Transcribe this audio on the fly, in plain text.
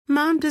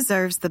Mom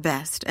deserves the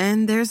best,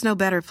 and there's no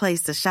better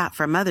place to shop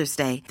for Mother's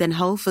Day than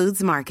Whole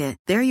Foods Market.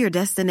 They're your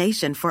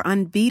destination for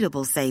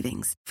unbeatable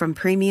savings, from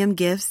premium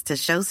gifts to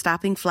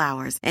show-stopping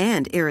flowers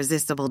and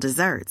irresistible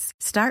desserts.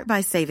 Start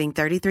by saving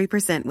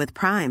 33% with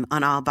Prime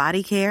on all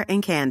body care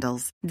and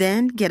candles.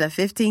 Then get a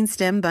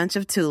 15-stem bunch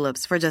of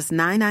tulips for just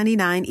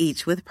 $9.99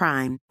 each with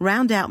Prime.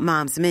 Round out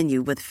Mom's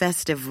menu with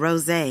festive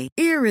rosé,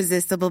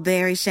 irresistible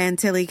berry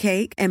chantilly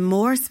cake, and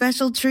more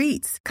special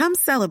treats. Come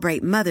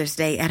celebrate Mother's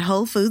Day at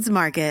Whole Foods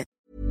Market.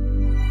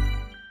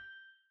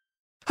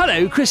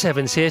 Hello, Chris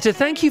Evans here to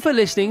thank you for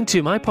listening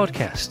to my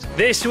podcast.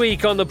 This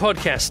week on the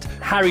podcast,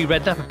 Harry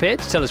Redknapp appeared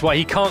to tell us why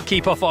he can't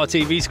keep off our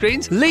TV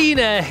screens.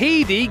 Lena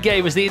Headey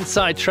gave us the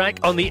inside track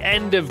on the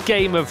end of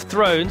Game of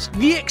Thrones.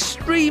 The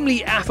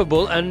extremely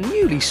affable and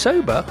newly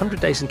sober, 100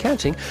 Days and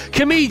Counting,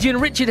 comedian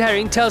Richard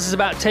Herring tells us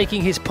about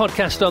taking his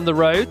podcast on the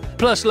road,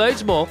 plus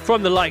loads more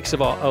from the likes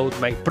of our old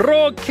mate.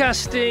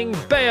 Broadcasting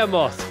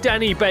behemoth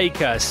Danny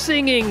Baker,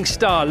 singing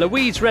star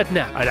Louise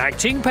Redknapp, and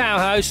acting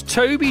powerhouse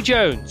Toby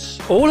Jones.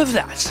 All of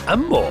that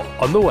and more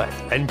on the way.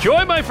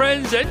 Enjoy, my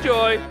friends,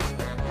 enjoy.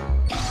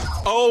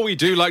 Oh, we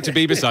do like to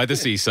be beside the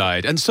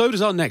seaside, and so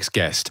does our next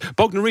guest,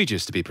 Bognor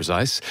Regis to be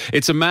precise.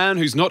 It's a man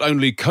who's not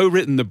only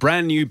co-written the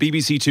brand new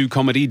BBC Two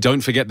comedy Don't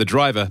Forget the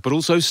Driver, but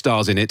also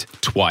stars in it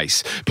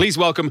twice. Please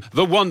welcome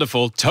the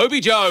wonderful Toby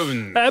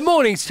Jones.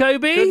 Morning,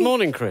 Toby. Good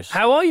morning, Chris.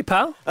 How are you,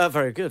 pal?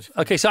 Very good.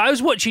 Okay, so I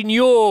was watching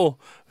your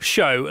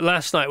show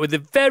last night with a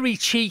very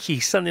cheeky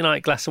Sunday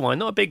night glass of wine,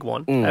 not a big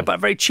one, but a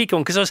very cheeky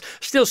one, because I was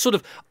still sort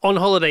of on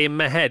holiday in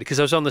my head because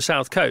I was on the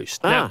South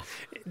Coast.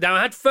 Now,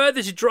 I had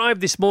further to drive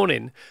this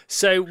morning,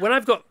 so when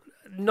I've got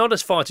not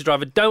as far to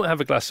drive, I don't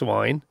have a glass of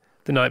wine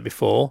the night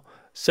before.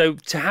 So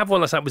to have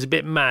one last night was a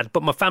bit mad,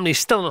 but my family is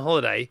still on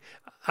holiday,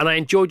 and I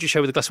enjoyed your show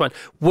with a glass of wine.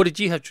 What did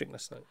you have to drink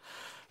last night?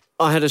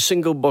 I had a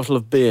single bottle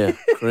of beer,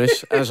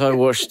 Chris, as I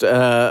watched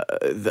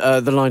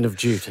The Line of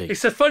Duty.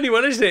 It's a funny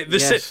one, isn't it?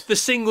 The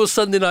single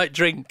Sunday night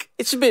drink.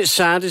 It's a bit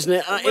sad, isn't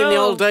it? In the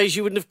old days,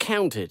 you wouldn't have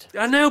counted.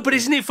 I know, but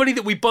isn't it funny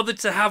that we bothered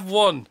to have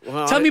one?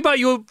 Well, Tell me about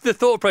the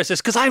thought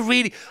process, because I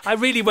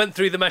really went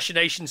through the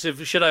machinations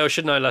of should I or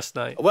shouldn't I last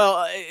night.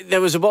 Well,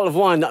 there was a bottle of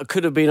wine that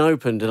could have been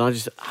opened, and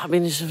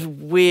it's a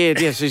weird,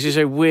 this is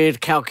a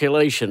weird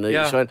calculation.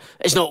 Yeah.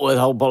 It's not worth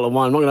a whole bottle of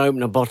wine. I'm not going to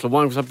open a bottle of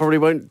wine because I probably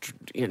won't,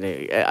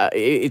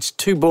 it's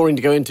too boring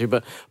to go into,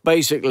 but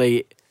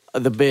basically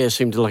the beer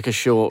seemed like a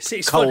short,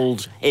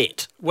 cold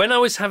hit. When I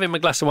was having my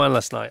glass of wine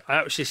last night, I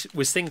actually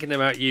was thinking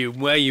about you,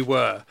 where you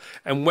were,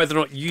 and whether or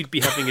not you'd be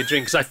having a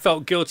drink, because I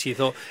felt guilty. I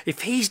thought,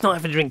 if he's not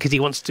having a drink because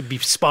he wants to be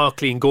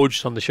sparkly and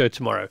gorgeous on the show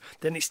tomorrow,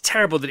 then it's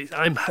terrible that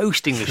I'm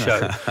hosting the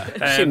show.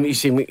 You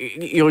seem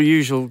your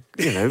usual,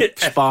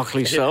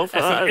 sparkly self.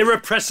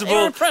 Irrepressible.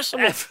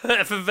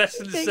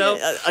 Effervescent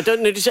self. I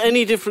don't notice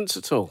any difference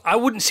at all. I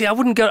wouldn't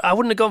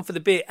have gone for the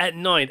beer at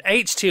 9.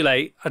 8's too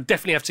late. I'd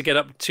definitely have to get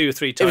up 2 or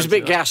 3 times. It was a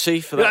bit gassy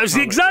for that. That's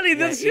exactly.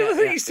 That's the other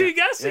thing. It's too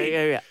gassy.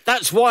 Yeah.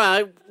 That's why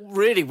I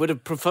really would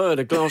have preferred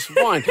a glass of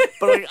wine.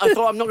 But I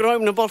thought I'm not going to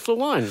open a bottle of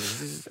wine.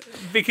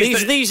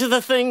 Because these are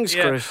the things,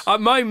 Chris.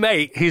 My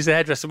mate, who's the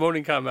hairdresser,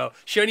 Morning Carmel,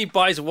 she only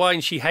buys wine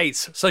she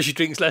hates, so she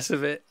drinks less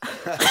of it. Is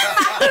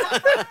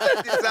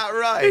that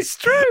right? It's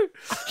true.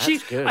 She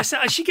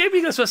gave me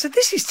a glass of wine. I said,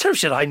 this is terrible.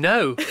 She said, I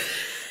know.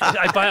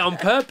 I buy it on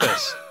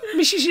purpose. I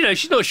mean,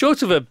 she's not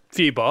short of a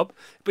few bob,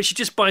 but she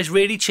just buys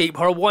really cheap,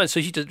 horrible wine, so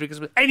she doesn't drink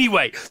as much.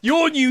 Anyway,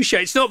 your new show,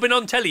 it's not been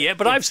on telly yet,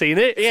 but I've seen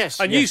it. Yes.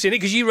 And you've seen it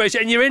because you wrote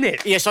it and you're in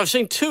it. Yes, I've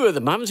seen 2 of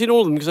them. I haven't seen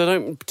all of them because I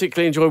don't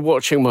particularly enjoy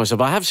watching myself,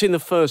 but I have seen the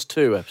first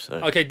 2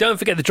 episodes. Okay, Don't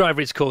Forget the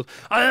Driver, it's called.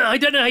 I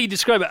don't know how you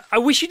describe it. I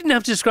wish you didn't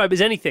have to describe it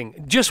as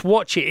anything. Just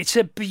watch it. It's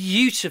a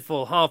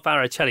beautiful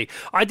half-hour telly.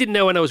 I didn't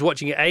know when I was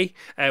watching it,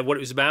 what it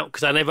was about,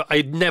 because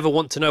I never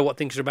want to know what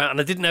things are about, and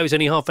I didn't know it was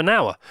only half an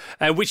hour,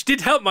 which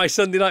did help my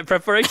Sunday night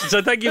preparation,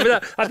 so thank you for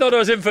that. I thought I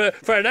was in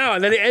for an hour,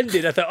 and then it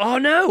ended. I thought, oh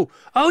no,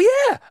 oh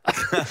yeah.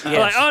 Yes.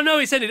 Like, oh no,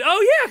 it's ended.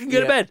 Oh yeah, I can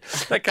go to bed.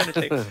 That kind of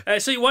thing.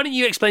 So why don't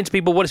you explain to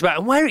people what it's about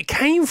and where it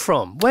came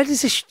from? Where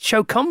does this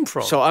show come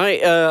from? So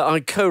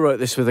I co-wrote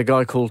this with a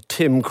guy called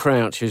Tim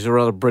Crouch, who's a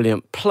rather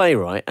brilliant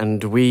playwright,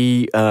 and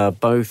we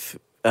both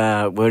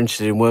were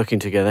interested in working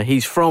together.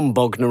 He's from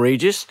Bognor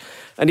Regis,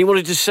 and he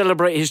wanted to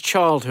celebrate his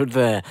childhood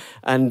there,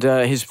 and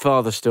his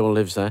father still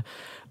lives there.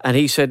 And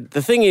he said,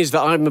 the thing is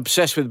that I'm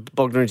obsessed with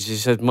Bognor Regis. He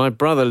said, my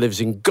brother lives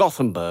in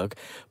Gothenburg,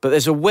 but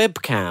there's a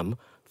webcam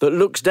that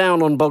looks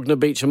down on Bognor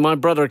Beach, and my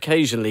brother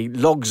occasionally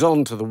logs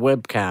on to the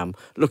webcam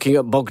looking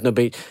at Bognor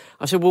Beach.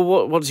 I said,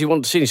 well, what does he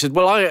want to see? And he said,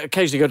 well, I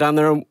occasionally go down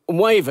there and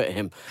wave at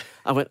him.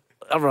 I went,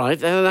 all right,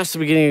 that's the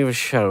beginning of a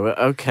show,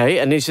 okay.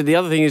 And he said, the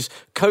other thing is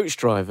coach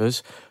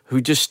drivers who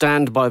just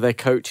stand by their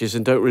coaches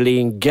and don't really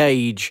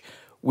engage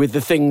with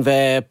the thing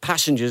their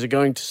passengers are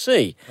going to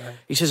see. Right.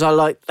 He says, I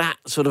like that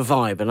sort of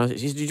vibe. And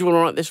he said, did you want to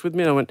write this with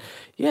me? And I went,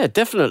 yeah,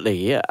 definitely,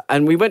 yeah.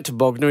 And we went to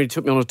Bognor. He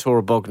took me on a tour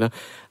of Bognor.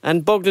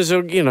 And Bognor's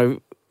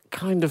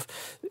kind of...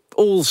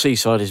 all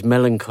seaside is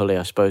melancholy,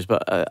 I suppose.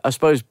 But I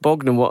suppose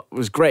Bognor, what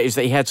was great is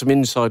that he had some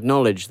inside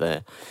knowledge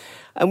there.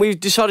 And we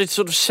decided to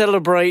sort of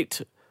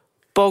celebrate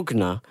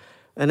Bognor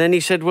And then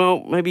he said,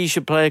 well, maybe you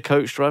should play a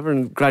coach driver,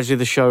 and gradually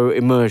the show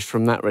emerged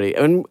from that, really.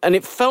 And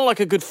it felt like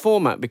a good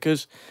format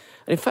because,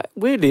 in fact,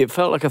 weirdly, it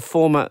felt like a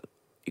format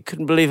you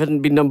couldn't believe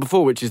hadn't been done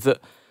before, which is that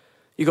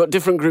you got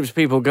different groups of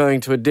people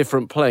going to a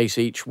different place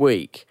each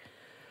week.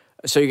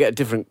 So you get a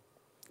different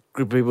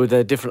group of people with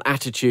their different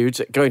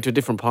attitudes going to a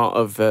different part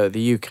of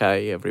the UK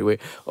every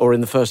week, or in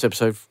the first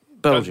episode,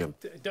 Belgium.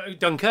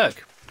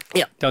 Dunkirk.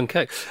 Yeah.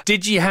 Dunkirk.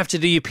 Did you have to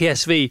do your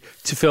PSV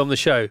to film the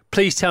show?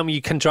 Please tell me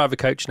you can drive a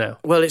coach now.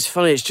 Well, it's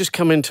funny, it's just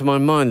come into my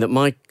mind that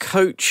my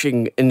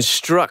coaching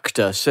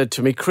instructor said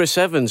to me, Chris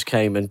Evans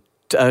came and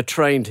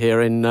trained here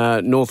in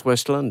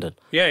northwest London.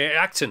 Yeah,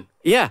 Acton.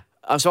 Yeah.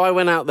 So I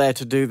went out there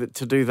to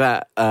do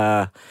that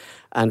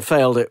and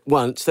failed it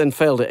once, then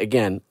failed it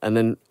again, and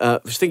then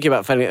was thinking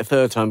about failing it a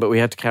third time, but we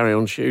had to carry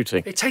on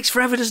shooting. It takes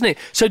forever, doesn't it?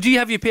 So do you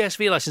have your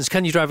PSV licence?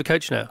 Can you drive a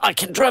coach now? I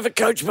can drive a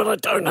coach, but I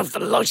don't have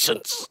the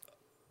licence.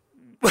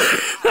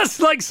 That's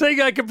like saying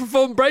I can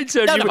perform brain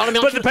surgery,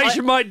 but the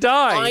patient might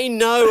die. I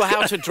know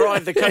how to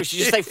drive the coach. It's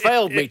just they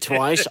failed me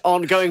twice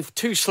on going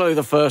too slow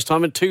the first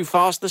time and too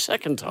fast the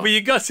second time. Were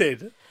you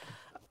gutted?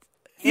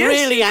 Yes,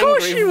 really angry. Of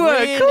course you were.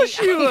 Really of course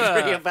you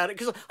angry were. About it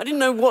because I didn't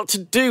know what to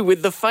do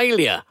with the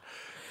failure.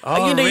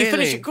 Oh, you really? You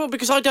finish it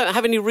because I don't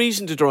have any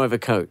reason to drive a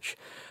coach.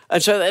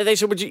 And so they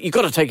said, well, you've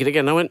got to take it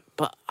again. And I went,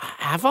 but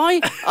have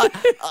I?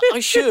 I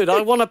should.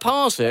 I want to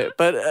pass it.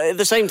 But at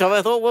the same time,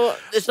 I thought, well,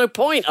 there's no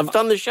point. I've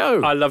done the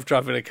show. I love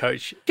driving a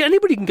coach.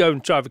 Anybody can go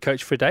and drive a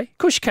coach for a day. Of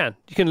course you can.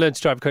 You can learn to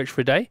drive a coach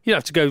for a day. You don't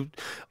have to go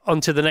on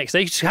to the next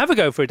day. You just have a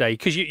go for a day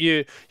because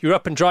you're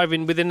up and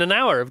driving within an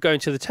hour of going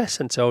to the test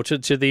centre or to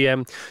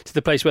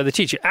the place where they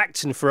teach you.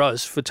 Acton for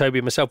us, for Toby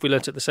and myself, we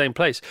learnt at the same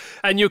place.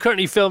 And you're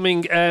currently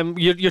filming,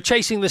 you're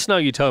chasing the snow,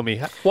 you told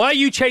me. Why are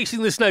you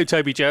chasing the snow,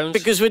 Toby Jones?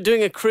 Because we're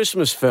doing a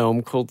Christmas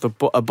film called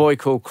A Boy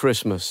Called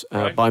Christmas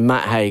by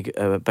Matt Haig,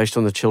 based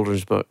on the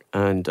children's book.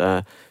 And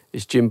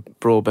it's Jim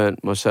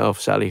Broadbent,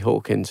 myself, Sally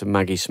Hawkins and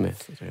Maggie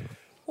Smith.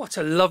 What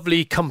a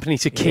lovely company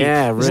to keep,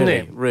 yeah, isn't really,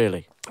 it?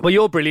 Really. Well,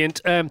 you're brilliant.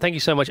 Thank you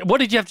so much. What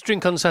did you have to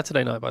drink on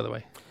Saturday night, by the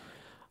way?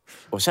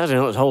 Well, Saturday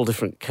night was a whole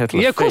different kettle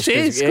of fish. Yeah, of course it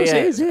is. Of course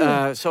it is,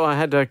 yeah. So I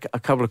had a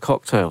couple of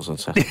cocktails on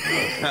Saturday.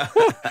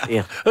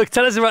 Yeah. Look,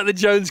 tell us about the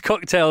Jones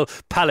cocktail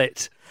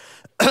palette.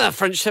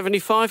 French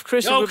 75,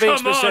 Chris, Oh, if we're being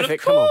come on,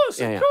 specific. of course,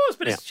 Come on. of course.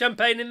 Bit of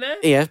champagne in there?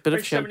 Yeah, bit of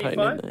French champagne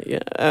 75? in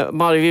there, yeah.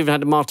 Might have even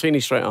had a martini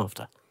straight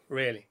after.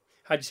 Really?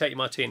 How'd you take your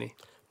martini?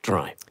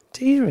 Dry.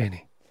 Do you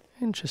really?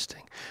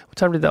 Interesting. What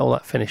time did all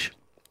that finish?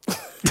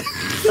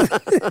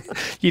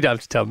 You don't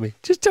have to tell me.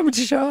 Just tell me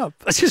to shut up.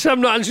 It's just I'm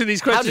not answering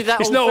these questions. How did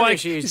that it's all not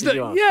finish? it's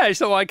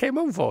not what I came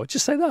on for.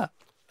 Just say that.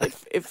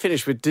 It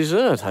finished with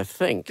dessert, I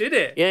think. Did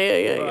it?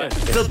 Yeah.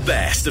 The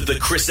best of the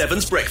Chris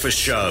Evans Breakfast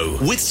Show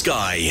with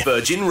Sky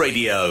Virgin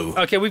Radio.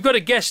 Okay, we've got a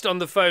guest on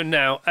the phone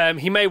now.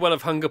 He may well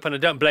have hung up, and I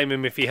don't blame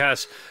him if he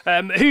has.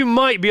 Who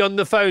might be on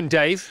the phone,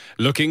 Dave?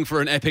 Looking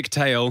for an epic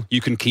tale? You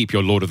can keep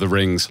your Lord of the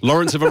Rings.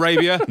 Lawrence of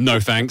Arabia? No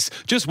thanks.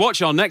 Just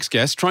watch our next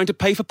guest trying to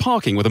pay for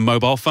parking with a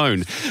mobile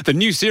phone. The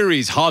new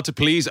series, Hard to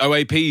Please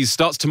OAPs,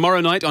 starts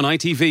tomorrow night on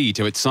ITV.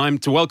 It's time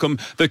to welcome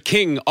the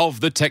king of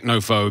the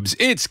technophobes.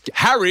 It's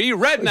Harry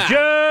Redknapp.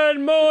 Good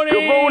morning.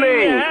 Good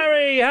morning.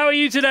 Harry. How are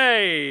you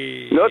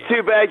today? Not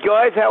too bad,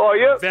 guys. How are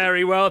you?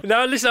 Very well.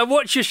 Now, listen, I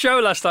watched your show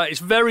last night. It's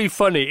very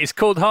funny. It's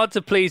called Hard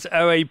to Please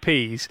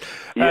OAPs.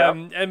 Yeah.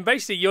 And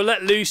basically, you're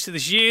let loose to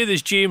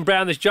there's June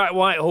Brown, there's Jack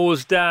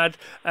Whitehall's dad,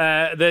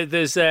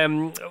 there's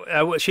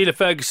Sheila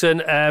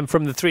Ferguson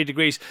from the 3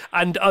 Degrees,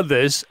 and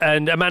others,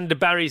 and Amanda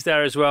Barry's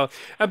there as well.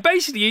 And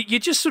basically, you're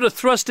just sort of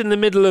thrust in the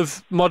middle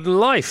of modern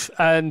life,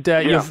 and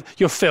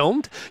you're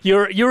filmed.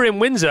 You're in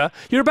Windsor.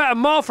 You're about a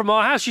mile from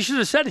our house. You should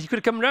have said it. You could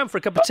have come round for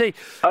a cup of tea.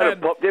 I'd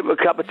have popped in with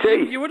a cup of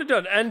tea. You would have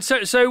done. And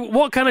so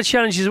what kind of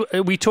challenges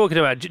are we talking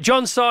about?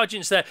 John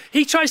Sargent's there.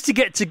 He tries to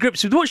get to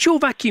grips with, what's your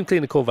vacuum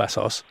cleaner called,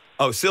 Vassos?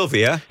 Oh,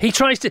 Sylvia. He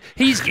tries to.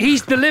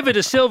 He's delivered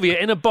a Sylvia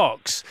in a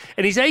box,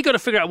 and he's A, got to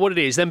figure out what it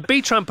is, then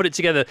B, try and put it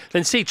together,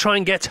 then C, try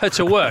and get her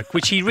to work,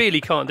 which he really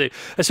can't do.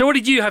 And so what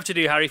did you have to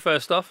do, Harry,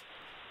 first off?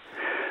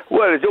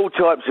 Well, there's all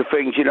types of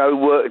things, put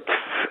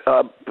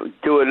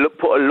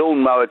a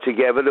lawnmower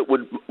together that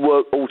would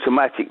work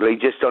automatically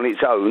just on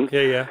its own.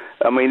 Yeah.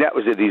 I mean, I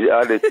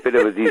had a bit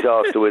of a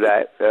disaster with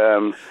that.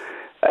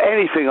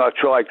 Anything I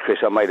tried, Chris,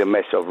 I made a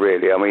mess of,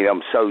 really. I mean,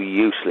 I'm so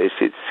useless,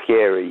 it's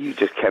scary. You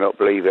just cannot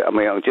believe it. I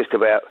mean, I'm just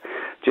about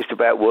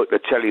work the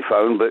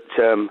telephone, but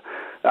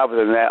other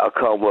than that, I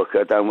can't work.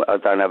 I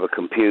don't have a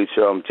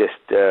computer.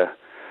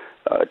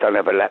 I don't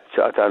have a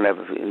laptop.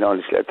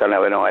 Honestly, I don't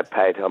have an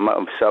iPad.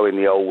 I'm so in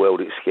the old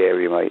world, it's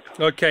scary, mate.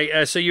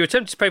 Okay, so you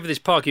attempted to pay for this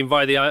parking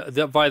via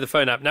the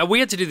phone app. Now, we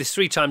had to do this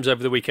 3 times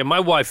over the weekend. My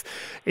wife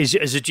is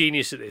a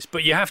genius at this,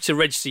 but you have to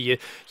register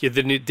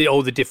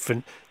all the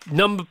different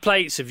number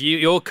plates of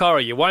your car, or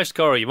your wife's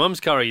car, or your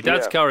mum's car, or your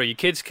dad's car, or your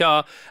kid's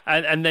car,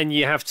 and then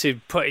you have to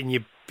put in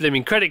your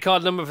blooming credit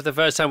card number for the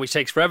first time, which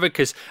takes forever,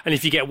 and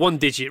if you get one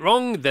digit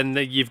wrong, then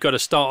you've got to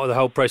start the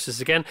whole process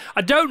again.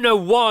 I don't know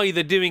why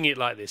they're doing it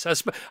like this. I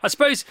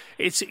suppose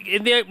it's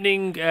in the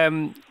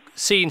opening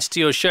scenes to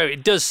your show,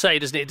 it does say,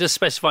 doesn't it? It does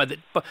specify that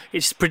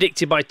it's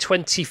predicted by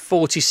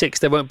 2046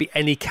 there won't be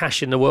any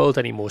cash in the world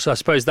anymore. So I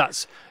suppose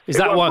is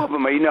that why?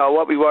 Me? No, I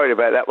won't be worried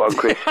about that one,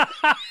 Chris.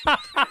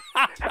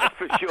 That's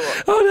for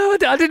sure. Oh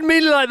no, I didn't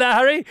mean it like that,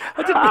 Harry.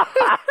 I didn't.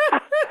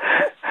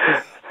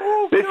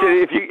 Listen,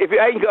 if you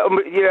ain't got,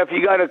 if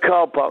you go to a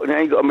car park and you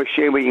ain't got a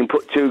machine where you can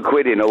put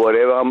 £2 in or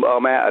whatever,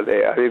 I'm out of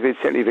there. If it's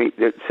anything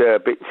that's a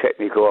bit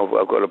technical,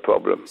 I've got a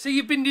problem. So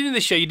you've been doing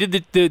the show. You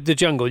did the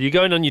jungle. You're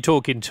going on your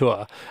talking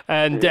tour,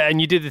 and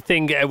you did the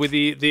thing with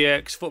the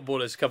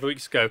ex-footballers a couple of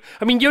weeks ago.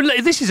 I mean,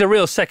 this is a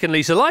real second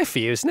lease of life for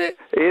you, isn't it?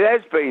 It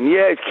has been.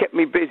 Yeah, it's kept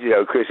me busy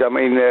though, Chris. I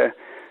mean.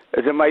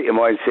 As a mate of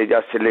mine said,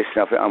 I said,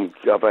 listen, I think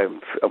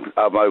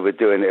I'm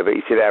overdoing it. But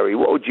he said, Harry,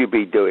 what would you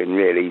be doing,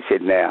 really? He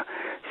said, now,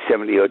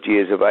 70-odd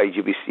years of age,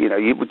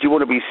 would you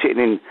want to be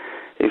sitting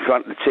in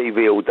front of the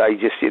TV all day?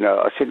 Just,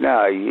 I said,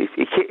 no,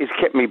 it's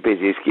kept me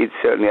busy. It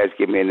certainly has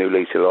given me a new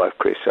lease of life,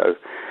 Chris. So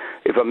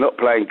if I'm not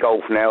playing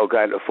golf now or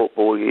going to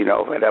football,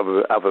 I've had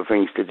other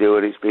things to do,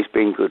 and it's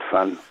been good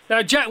fun.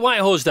 Now, Jack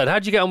Whitehall's dad,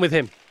 how'd you get on with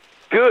him?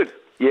 Good.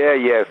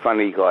 Yeah,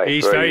 funny guy.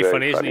 He's very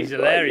funny, isn't he? He's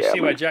hilarious. Yeah, See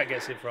where Jack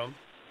gets it from.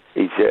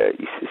 You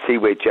see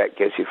where Jack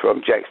gets it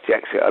from.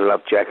 I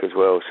love Jack as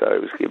well, so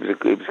it was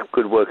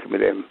good working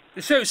with him.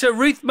 So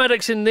Ruth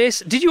Maddox in this.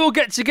 Did you all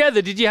get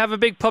together? Did you have a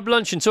big pub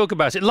lunch and talk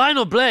about it?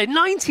 Lionel Blair,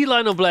 90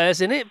 Lionel Blairs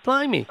in it,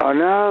 blimey. I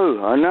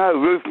know.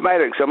 Ruth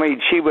Maddox, I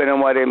mean, she went on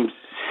one of them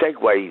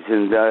segways,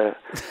 and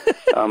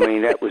I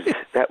mean, that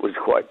was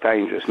quite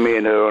dangerous. Me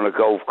and her on a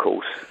golf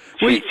course.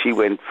 She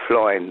went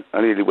flying.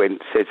 I nearly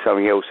said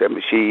something else then,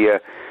 but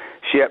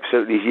she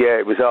absolutely,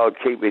 it was hard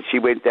keeping. She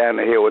went down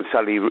the hill and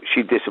suddenly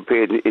she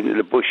disappeared into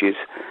the bushes.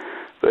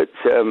 But,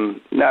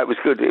 no, it was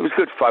good. It was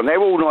good fun. They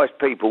were all nice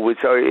people.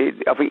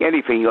 I think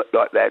anything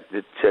like that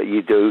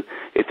you do,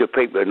 if the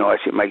people are nice,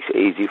 it makes it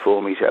easy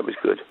for me, so it was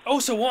good.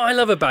 Also, what I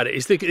love about it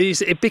is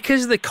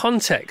because of the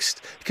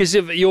context, because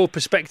of your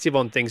perspective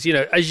on things,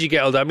 as you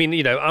get older, I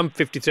mean, I'm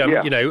 53,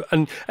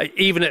 and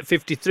even at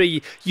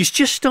 53, you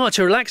just start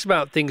to relax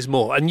about things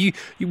more. And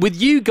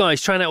with you guys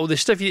trying out all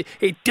this stuff,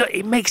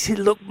 it makes it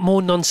look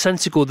more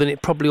nonsensical than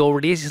it probably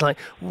already is. It's like,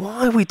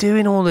 why are we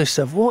doing all this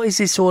stuff? What is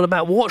this all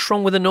about? What's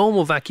wrong with a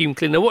normal vacuum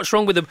cleaner? What's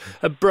wrong with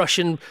a brush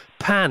and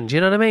pan? Do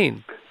you know what I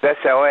mean? That's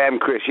how I am,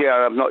 Chris. Yeah,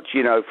 I'm not,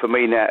 for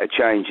me now to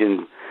change,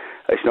 and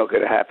it's not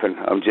going to happen.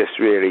 I'm just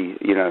really,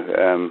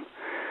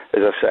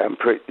 as I say, I'm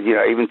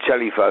even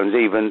telephones,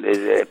 even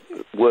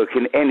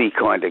working any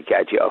kind of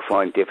gadget, I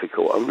find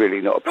difficult. I'm really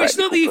not a practical person. It's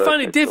not that you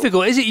find it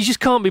difficult, is it? You just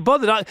can't be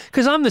bothered.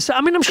 Because I'm the same.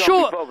 I mean, I'm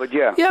sure. Can't be bothered,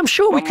 yeah. Yeah, I'm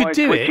sure we could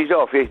do it. Switches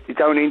off. It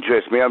don't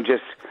interest me. I'm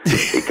just.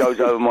 It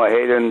goes over my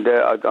head, and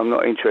I'm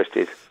not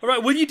interested. All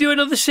right, will you do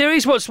another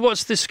series?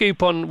 What's the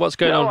scoop on what's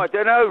going on? No, I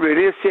don't know,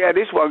 really. Let's see how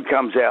this one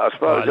comes out, I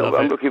suppose.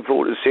 I'm looking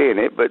forward to seeing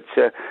it, but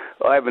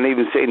I haven't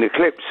even seen the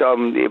clips, so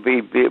it'll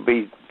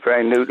be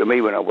brand new to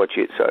me when I watch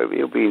it, so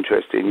it'll be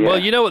interesting, yeah. Well,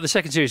 you know what the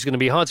second series is going to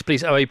be? Hard to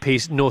Please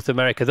OAP's North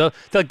America.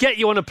 They'll get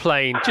you on a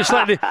plane, just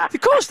like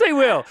of course they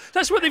will.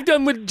 That's what they've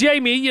done with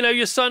Jamie,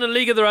 your son, and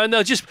League of Their Own.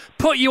 They'll just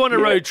put you on a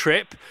road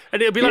trip,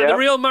 and it'll be like the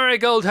Real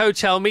Marigold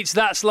Hotel meets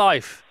That's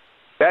Life.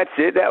 That's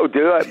it, that'll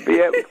do it.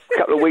 Yeah, a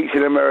couple of weeks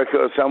in America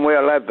or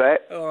somewhere, I'll have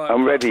that. All right,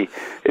 I'm ready.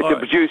 If the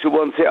producer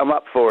wants it, I'm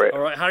up for it. All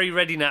right, Harry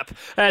Redknapp.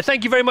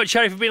 Thank you very much,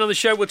 Harry, for being on the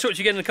show. We'll talk to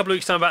you again in a couple of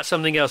weeks' time about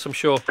something else, I'm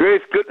sure.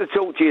 Chris, good to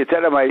talk to you.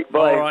 Tell her, mate.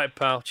 Bye. All right,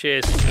 pal.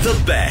 Cheers.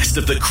 The best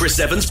of the Chris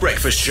Evans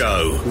Breakfast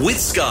Show with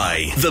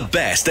Sky. The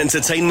best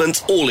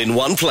entertainment all in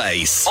one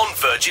place on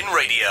Virgin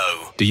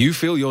Radio. Do you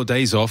fill your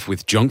days off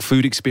with junk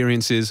food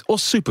experiences or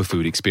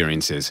superfood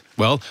experiences?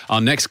 Well,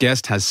 our next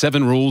guest has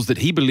 7 rules that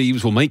he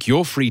believes will make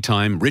your free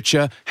time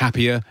richer,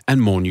 happier and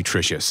more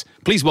nutritious.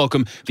 Please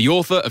welcome the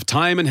author of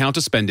Time and How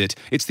to Spend It.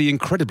 It's the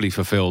incredibly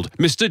fulfilled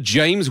Mr.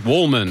 James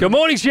Wallman. Good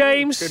morning,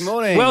 James. Good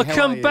morning.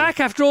 Welcome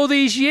back after all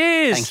these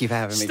years. Thank you for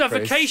having me,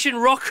 Stuffocation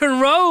rock and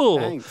roll.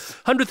 Thanks.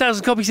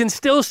 100,000 copies and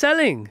still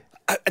selling.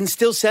 And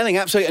still selling,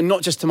 absolutely, and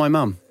not just to my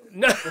mum.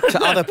 To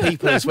other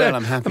people as well,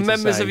 I'm happy to say.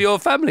 Members of your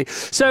family.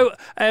 So,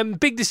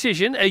 big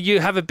decision.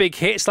 You have a big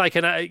hit. It's like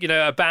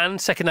a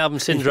band, second album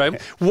syndrome.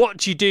 What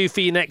do you do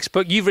for your next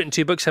book? You've written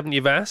 2 books, haven't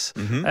you, Vass?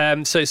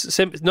 Mm-hmm. So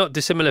it's not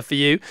dissimilar for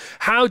you.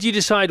 How do you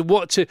decide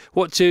what to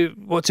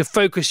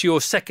focus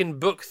your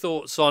second book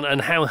thoughts on, and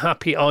how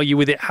happy are you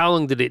with it? How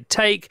long did it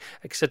take,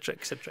 etc.,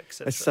 etc.,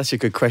 etc.? That's such a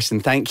good question.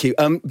 Thank you.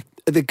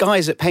 The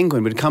guys at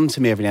Penguin would come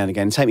to me every now and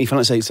again and take me for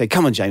and say,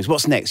 come on, James,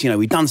 what's next?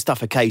 We've done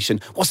Stuffocation.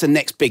 What's the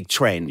next big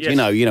trend? Yes.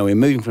 We're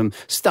moving from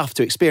stuff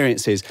to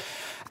experiences.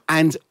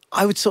 And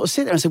I would sort of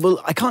sit there and say, well,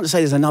 I can't say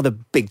there's another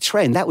big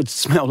trend. That would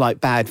smell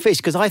like bad fish,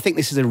 because I think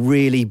this is a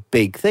really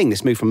big thing.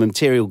 This move from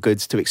material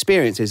goods to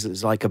experiences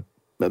is like a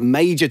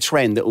major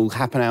trend that will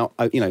happen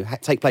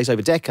take place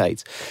over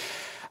decades.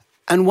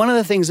 And one of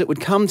the things that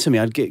would come to me,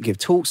 I'd give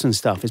talks and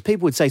stuff, is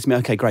people would say to me,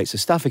 okay, great, so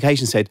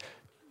Stuffocation said,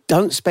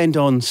 don't spend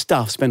on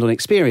stuff, spend on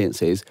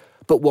experiences,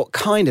 but what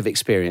kind of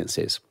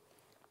experiences?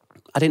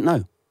 I didn't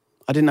know.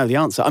 I didn't know the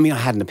answer. I mean, I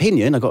had an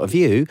opinion, I got a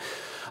view,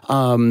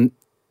 but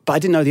I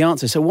didn't know the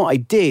answer. So what I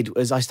did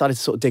was I started to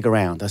sort of dig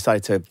around. I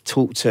started to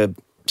talk to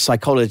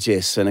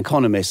psychologists and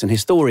economists and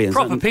historians.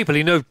 Proper and people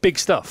who know big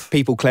stuff.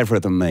 people cleverer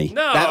than me.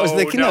 No, that was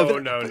the,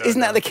 no.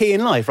 Isn't that the key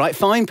in life, right?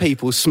 Find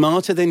people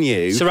smarter than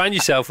you. Surround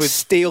yourself with...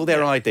 Steal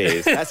their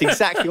ideas. That's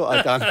exactly what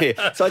I've done here.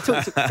 So I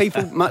talk to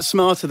people much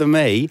smarter than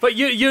me. But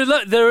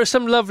there are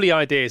some lovely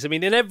ideas. I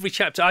mean, in every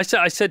chapter, I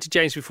said to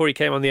James before he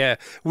came on the air,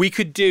 we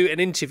could do an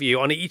interview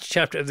on each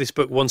chapter of this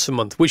book once a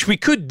month, which we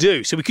could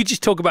do. So we could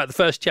just talk about the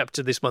first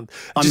chapter this month.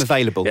 I'm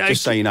available,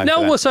 just so you know.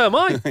 No, well, so am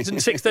I. It's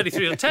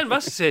 6:33 on 10.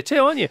 Vas here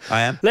too, aren't you?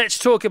 I am. Let's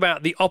talk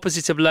about the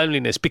opposite of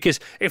loneliness, because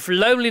if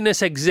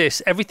loneliness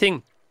exists,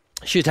 everything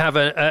should have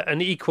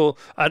an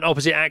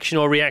opposite action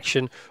or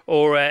reaction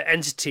or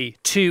entity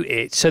to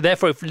it. So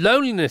therefore, if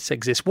loneliness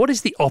exists, what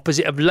is the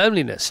opposite of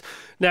loneliness?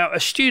 Now, a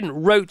student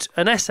wrote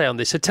an essay on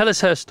this, so tell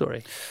us her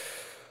story.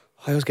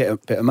 I always get a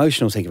bit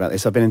emotional thinking about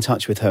this. I've been in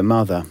touch with her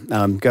mother,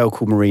 a girl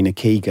called Marina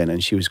Keegan,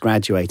 and she was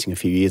graduating a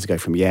few years ago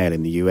from Yale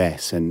in the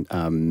US, and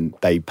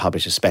they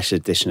published a special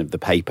edition of the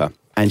paper.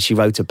 And she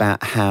wrote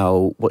about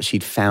what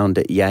she'd found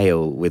at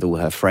Yale with all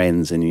her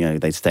friends,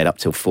 and, they'd stayed up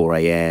till 4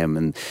 a.m.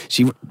 And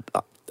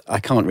I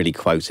can't really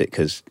quote it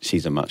because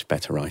she's a much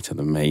better writer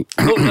than me.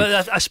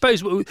 Well, I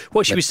suppose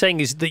what she was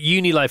saying is that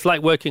uni life,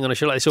 like working on a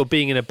show like this or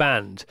being in a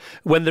band,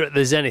 when they're at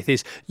the zenith,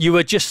 is you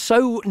are just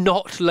so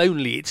not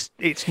lonely.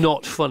 It's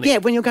not funny. Yeah,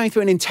 when you're going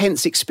through an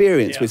intense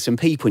experience with some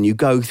people and you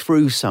go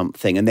through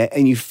something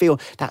and you feel,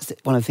 that's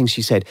one of the things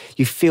she said,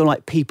 you feel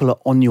like people are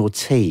on your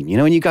team.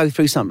 When you go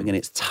through something and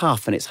it's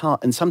tough and it's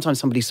hard and sometimes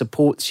somebody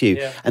supports you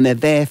and they're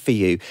there for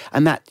you.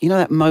 And that,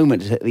 that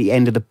moment at the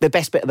end of the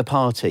best bit of the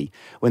party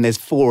when there's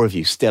 4 of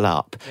you still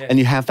up and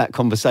you have that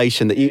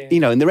conversation that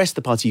and the rest of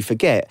the party you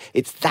forget.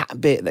 It's that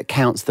bit that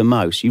counts the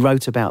most. You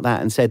wrote about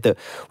that and said that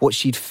what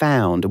she'd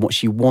found and what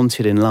she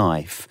wanted in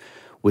life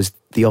was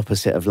the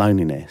opposite of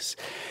loneliness.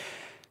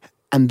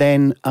 And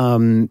then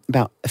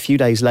about a few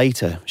days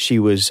later, she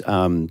was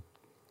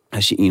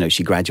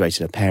she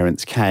graduated, her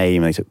parents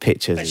came, they took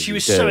pictures. And she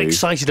was so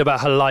excited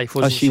about her life,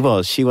 wasn't she?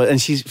 She was.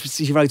 And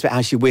she wrote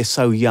about how we're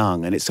so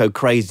young and it's so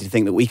crazy to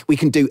think that we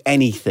can do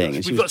anything.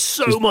 And We've got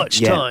so much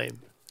time.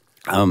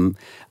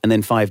 And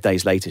then 5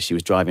 days later, she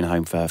was driving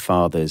home for her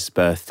father's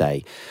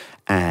birthday,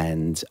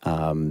 and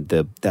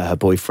her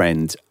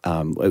boyfriend,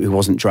 who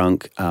wasn't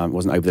drunk,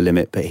 wasn't over the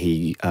limit, but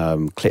he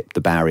clipped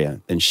the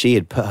barrier, and she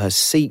had put her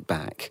seat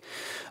back.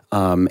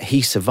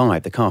 He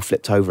survived. The car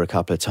flipped over a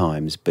couple of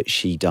times, but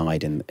she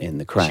died in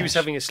the crash. She was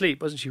having a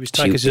sleep, wasn't she? She was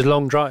tired because it was a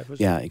long drive, wasn't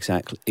it? Yeah,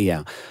 exactly.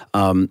 Yeah.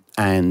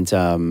 And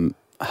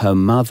her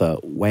mother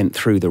went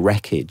through the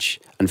wreckage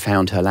and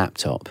found her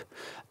laptop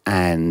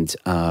and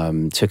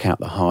took out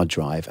the hard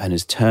drive and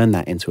has turned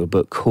that into a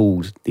book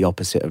called The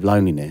Opposite of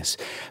Loneliness.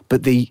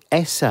 But the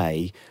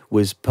essay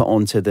was put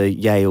onto the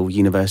Yale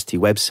University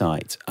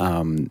website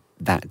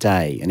that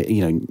day,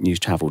 and news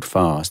travelled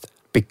fast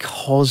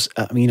because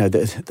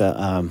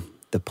the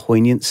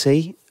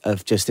poignancy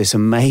of just this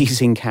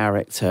amazing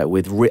character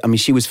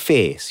she was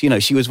fierce.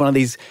 She was one of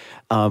these.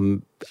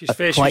 She was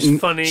fierce, she was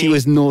funny. She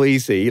was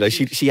noisy.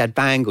 She had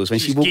bangles when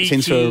she walked geeky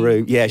into a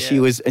room. Yeah, she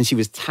was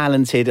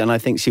talented, and I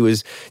think she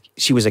was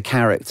a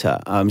character.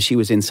 She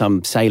was in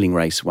some sailing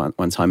race one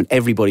time, and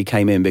everybody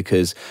came in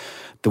because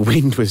the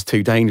wind was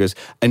too dangerous,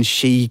 and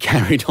she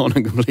carried on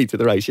and completed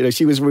the race.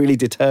 She was really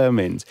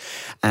determined,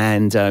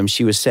 and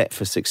she was set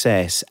for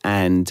success.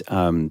 And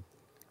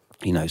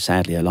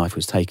sadly, her life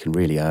was taken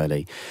really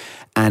early,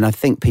 and I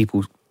think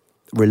people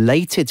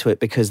related to it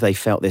because they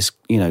felt this,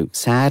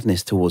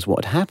 sadness towards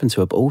what had happened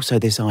to her, but also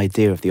this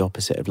idea of the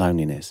opposite of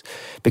loneliness.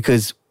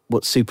 Because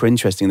what's super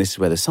interesting, this is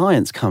where the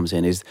science comes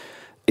in, is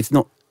it's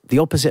not, the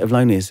opposite of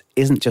loneliness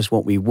isn't just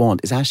what we want,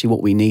 it's actually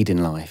what we need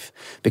in life.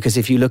 Because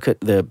if you look at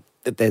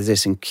there's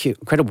this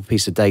incredible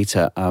piece of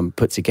data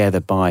put together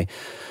by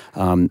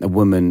a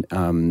woman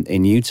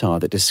in Utah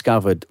that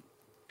discovered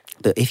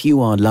that if you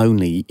are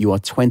lonely, you are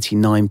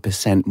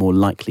 29% more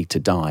likely to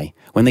die.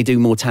 When they do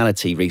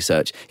mortality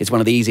research, it's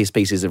one of the easiest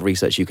pieces of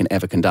research you can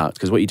ever conduct,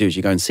 because what you do is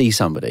you go and see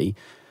somebody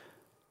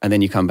and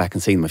then you come back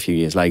and see them a few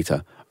years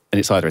later, and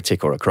it's either a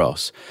tick or a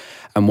cross.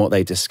 And what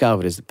they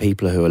discovered is that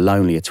people who are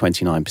lonely are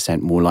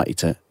 29% more likely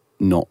to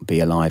not be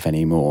alive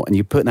anymore. And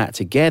you put that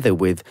together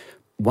with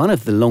one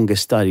of the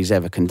longest studies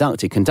ever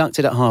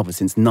conducted at Harvard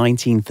since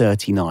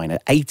 1939, an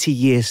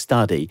 80-year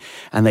study,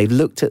 and they've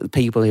looked at the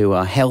people who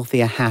are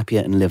healthier,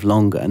 happier, and live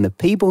longer. And the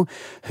people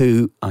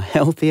who are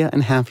healthier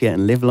and happier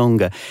and live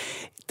longer,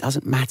 it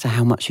doesn't matter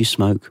how much you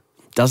smoke,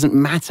 doesn't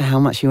matter how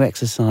much you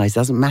exercise,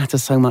 doesn't matter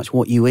so much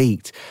what you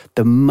eat.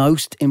 The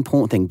most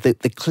important thing,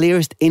 the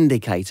clearest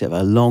indicator of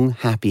a long,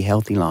 happy,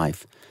 healthy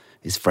life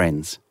is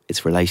friends,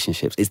 it's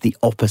relationships, it's the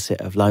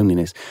opposite of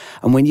loneliness.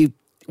 And when you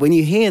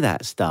hear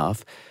that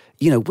stuff,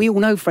 we all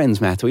know friends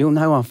matter. We all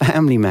know our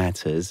family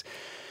matters.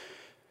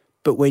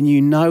 But when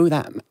you know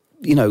that,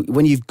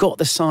 when you've got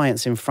the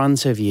science in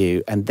front of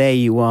you and there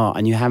you are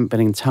and you haven't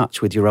been in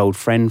touch with your old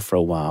friend for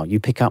a while,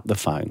 you pick up the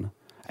phone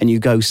and you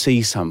go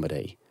see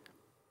somebody.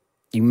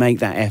 You make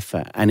that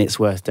effort and it's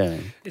worth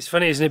doing. It's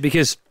funny, isn't it?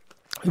 Because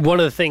one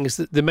of the things,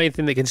 the main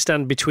thing that can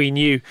stand between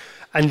you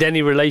and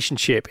any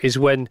relationship is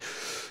when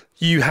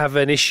you have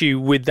an issue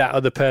with that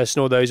other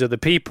person or those other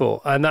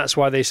people. And that's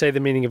why they say the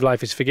meaning of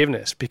life is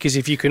forgiveness. Because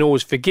if you can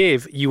always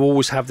forgive, you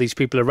always have these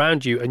people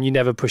around you and you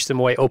never push them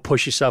away or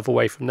push yourself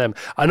away from them.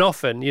 And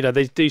often, you know,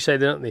 they do say,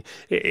 don't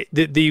they,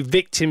 the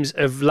victims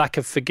of lack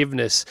of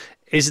forgiveness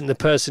isn't the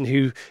person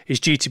who is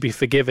due to be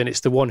forgiven, it's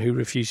the one who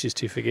refuses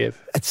to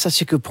forgive. It's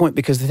such a good point,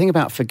 because the thing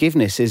about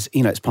forgiveness is,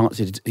 you know, it's parts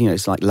of, you know,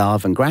 it's like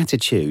love and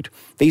gratitude.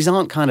 These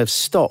aren't kind of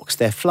stocks,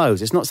 they're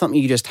flows. It's not something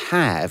you just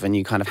have and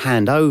you kind of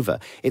hand over.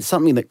 It's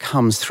something that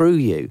comes through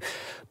you.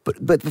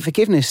 But the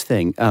forgiveness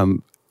thing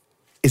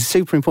is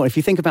super important. If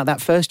you think about that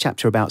first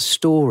chapter about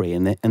story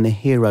and the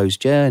hero's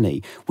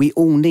journey, we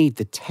all need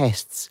the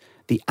tests,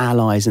 the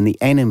allies and the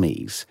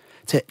enemies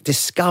to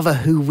discover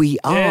who we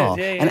are.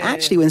 And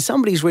actually, when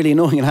somebody's really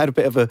annoying, and I had a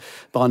bit of a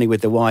Barney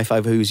with the wife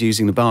over who was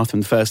using the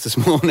bathroom first this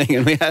morning,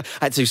 and we had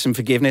to do some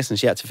forgiveness, and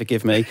she had to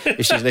forgive me.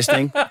 If she's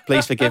listening,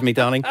 please forgive me,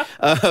 darling.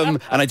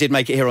 And I did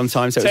make it here on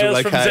time, so it was all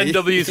okay.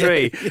 From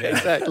ZW3. Yeah,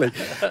 exactly.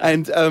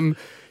 And,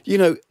 you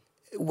know,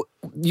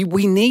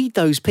 we need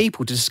those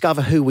people to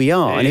discover who we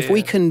are. And if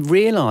we can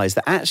realise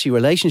that actually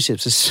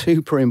relationships are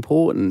super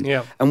important,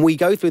 and we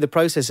go through the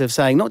process of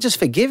saying, not just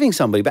forgiving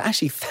somebody, but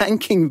actually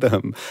thanking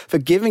them for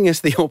giving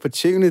us the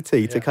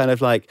opportunity to kind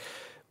of like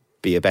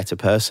be a better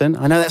person.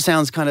 I know that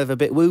sounds kind of a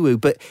bit woo-woo,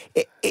 but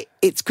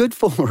it's good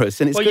for us,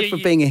 and it's good for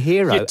being a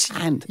hero.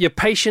 And your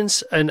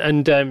patience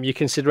and your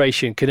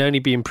consideration can only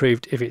be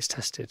improved if it's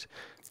tested.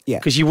 Yeah.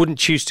 Because you wouldn't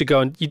choose to go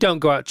and you don't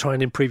go out try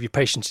and improve your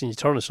patience and your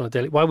tolerance on a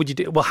daily. Why would you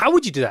do? Well, how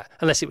would you do that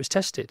unless it was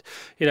tested?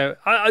 You know,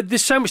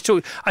 there's so much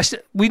talk.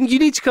 You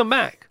need to come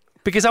back.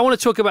 Because I want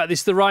to talk about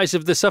this, the rise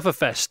of the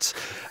Sufferfests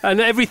and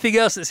everything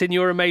else that's in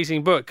your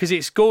amazing book, because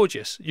it's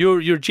gorgeous. You're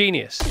a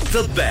genius.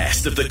 The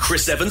best of the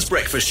Chris Evans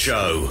Breakfast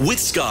Show with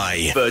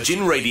Sky,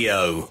 Virgin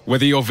Radio.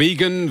 Whether you're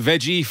vegan,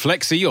 veggie,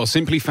 flexi, or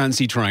simply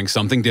fancy trying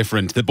something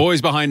different, the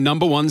boys behind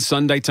 #1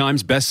 Sunday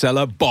Times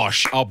bestseller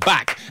Bosch are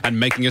back and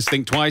making us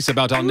think twice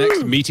about our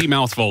next meaty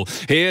mouthful.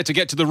 Here to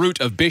get to the root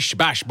of Bish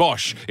Bash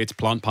Bosch, it's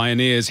plant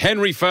pioneers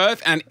Henry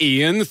Firth and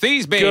Ian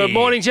Thiesby. Good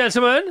morning,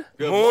 gentlemen.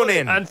 Good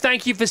morning. And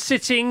thank you for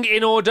sitting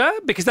in order,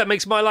 because that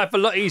makes my life a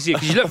lot easier,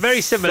 because you look very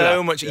similar.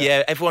 So much,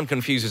 everyone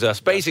confuses us.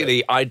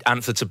 Basically, I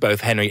answer to both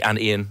Henry and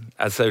Ian,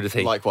 as so does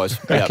he. Likewise.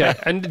 Okay.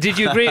 And did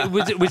you agree?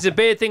 Was the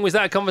beard thing, was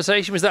that a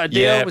conversation? Was that a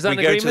deal? Yeah, was that an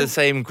we agreement? go to the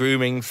same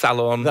grooming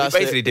salon. That's we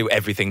basically do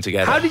everything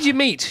together. How did you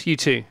meet, you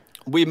two?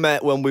 We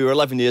met when we were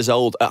 11 years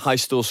old at High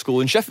Store School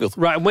in Sheffield.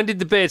 Right, and when did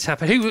the beards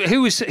happen? Who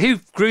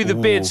grew the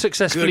beard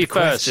successfully Good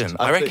first? question.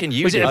 I reckon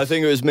you did. I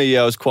think it was me.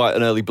 I was quite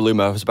an early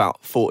bloomer. I was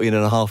about 14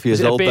 and a half years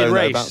Was it a old. beard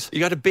race? Thereabouts.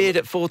 You had a beard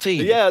at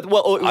 14? Yeah,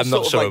 well, it was I'm not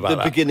sort of sure like about the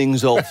that.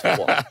 beginnings of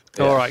one.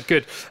 All right,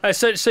 good.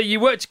 So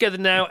you work together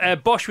now.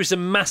 Bosch was a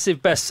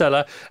massive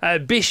bestseller.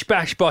 Bish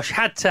Bash Bosch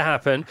had to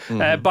happen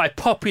by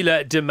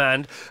popular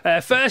demand.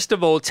 First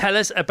of all, tell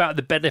us about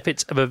the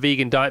benefits of a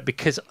vegan diet,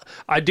 because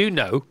I do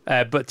know,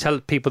 but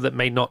tell people that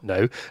may not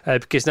know,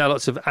 because now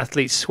lots of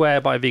athletes swear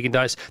by vegan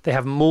diets. They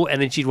have more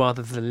energy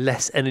rather than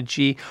less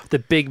energy. The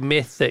big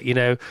myth that, you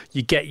know,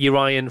 you get your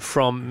iron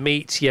from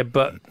meat,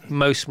 but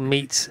most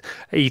meat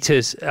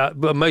eaters,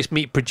 most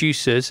meat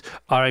producers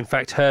are in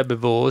fact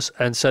herbivores,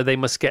 and so they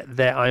must get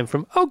their iron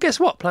from, guess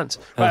what, plants.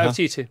 Right, over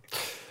to you two.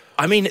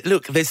 I mean,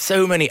 look, there's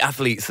so many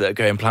athletes that are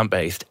going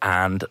plant-based,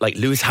 and like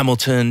Lewis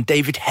Hamilton,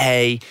 David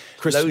Hay,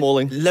 Chris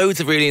Smalling. Loads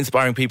of really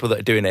inspiring people that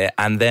are doing it,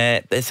 and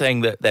they're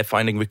saying that they're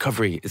finding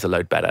recovery is a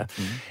load better.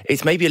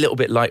 It's maybe a little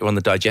bit lighter on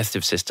the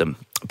digestive system,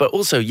 but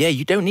also,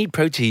 you don't need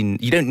protein.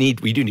 You do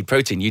need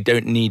protein. You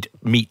don't need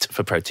meat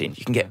for protein.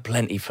 You can get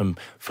plenty from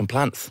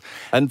plants.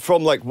 And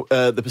from like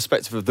the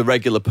perspective of the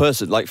regular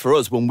person, like for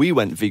us, when we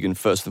went vegan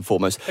first and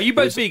foremost. Are you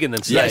both vegan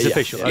then? So Yeah, it's yeah.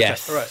 official.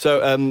 Yes. Okay. All right.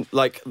 So,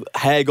 like,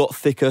 hair got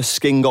thicker,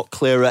 skin got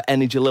clearer,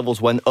 energy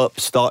levels went up,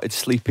 started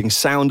sleeping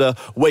sounder,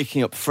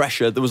 waking up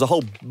fresher. There was a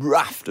whole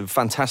raft of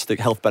fantastic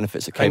health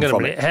benefits that came Hang on a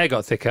from minute. it. Hair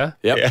got thicker.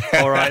 Yep.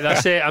 All right,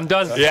 that's it. I'm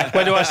done.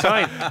 Where do I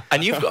sign?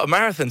 And you've got a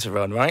marathon to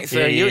run, right? So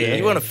Yeah.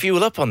 you want to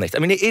fuel up on this. I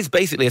mean, it is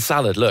basically a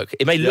salad. Look,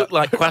 it may look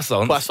like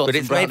croissants, but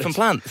it's made from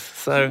plants.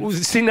 So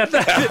See,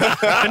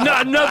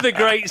 another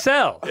great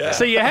sell.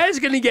 So your hair's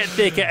going to get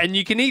thicker, and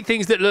you can eat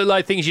things that look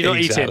like things you're not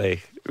eating.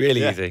 exactly.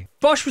 Really easy.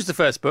 Bosch was the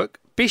first book.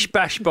 Bish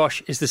Bash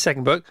Bosch is the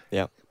second book.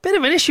 Yeah. Bit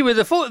of an issue with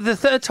the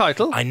third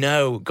title. I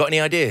know. Got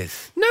any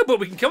ideas? No, but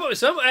we can come up with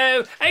some.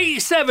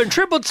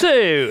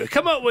 87222.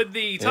 Come up with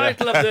the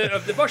title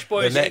of the Bosch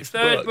Boys' The next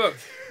third book. book.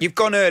 You've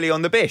gone early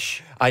on the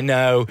Bish. I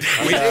know.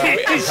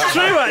 It's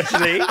true,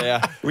 actually.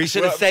 We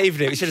should have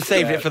saved it. We should have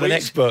saved it for the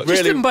next book.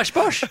 Just didn't Bash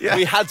Bosch.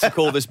 We had to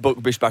call this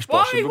book Bish Bash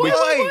Bosh.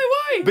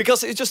 Why?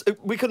 Because it's just,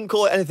 we couldn't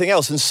call it anything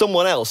else, and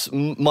someone else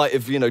might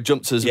have,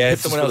 jumped us. Yeah,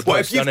 someone else. What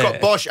if you've done got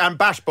it. Bosch and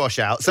Bash Bosh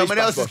out? Someone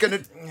Bash else is Bosh.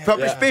 going to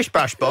publish Bish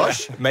Bash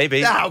Bosh?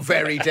 Maybe. How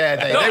very dare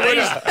they?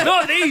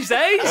 Not these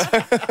days.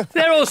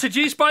 They're all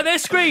seduced by their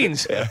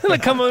screens. They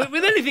don't come up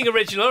with anything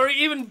original or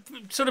even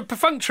sort of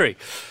perfunctory.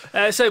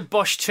 So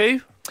Bosch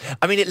 2.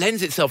 I mean, it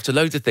lends itself to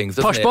loads of things,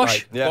 doesn't Posh it?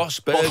 Bosch? Like Bosch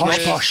Burgers,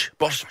 Posh Bosch.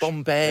 Bosch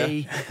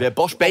Bombay, Yeah,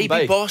 Bosch Baby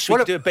Bombay. Bosch. We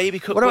could do a baby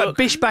cookbook. What about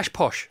Bish Bash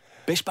Posh?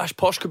 Bish Bash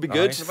Posh could be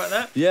good. Nice. What about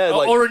that? Yeah,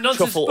 like or a nonsense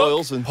truffle book.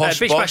 oils and Bish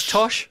Bash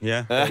Tosh.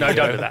 Yeah. No,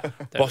 don't do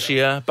that.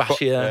 Boshier,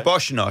 Bashier.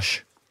 Bosh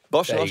Nosh.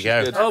 Bosh. There you is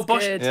go. good. Oh,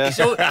 Bosch. Yeah.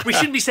 So we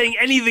shouldn't be saying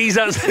any of these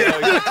out.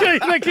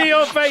 Look at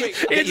your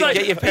face. It's like,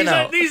 get your pen he's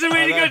like, out. these are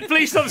really good.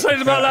 Please stop saying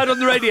them out loud on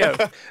the radio.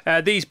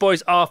 These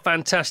boys are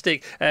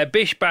fantastic.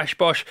 Bish Bash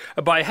Bosh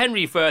by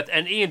Henry Firth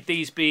and Ian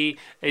Thiesby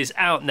is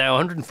out now.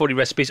 140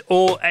 recipes,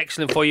 all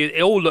excellent for you.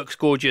 It all looks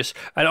gorgeous,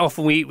 and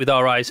often we eat with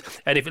our eyes.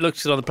 And if it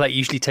looks good on the plate, it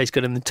usually tastes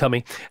good in the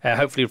tummy.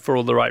 Hopefully for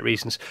all the right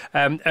reasons.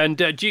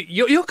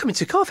 You're coming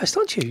to Carfest,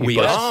 aren't you? We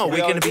are. We're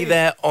going to be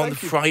there on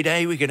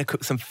Friday. We're going to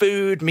cook some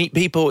food, meet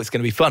people. It's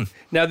going to be fun.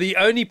 Now, the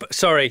only...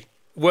 Sorry,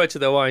 word to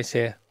the wise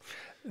here.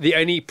 The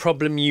only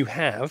problem you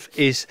have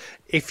is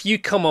if you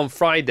come on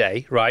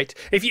Friday, right?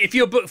 If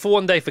you're booked for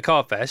one day for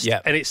Carfest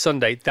and it's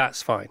Sunday,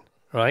 that's fine,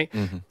 right?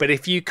 Mm-hmm. But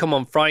if you come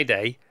on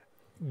Friday,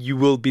 you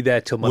will be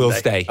there till Monday. We'll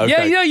stay.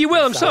 Yeah, yeah, you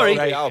will. I'm sorry.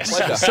 Okay,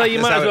 So you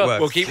might as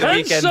well. We'll keep the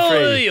weekend cancel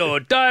free. your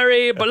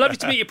diary. But lovely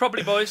to meet you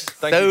properly, boys.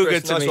 Thank So you,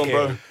 Chris. good to nice meet one, you.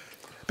 bro.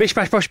 Bish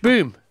Bash Bosh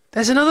Boom.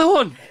 There's another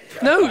one.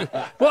 No.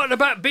 What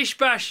about Bish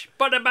Bash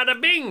Bada Bada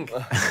Bing?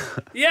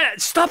 Yeah,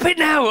 stop it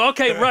now.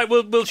 Okay, right,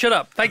 we'll shut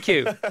up. Thank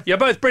you. You're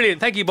both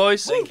brilliant. Thank you,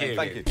 boys. Thank you.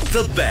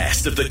 The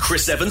best of the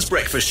Chris Evans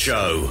Breakfast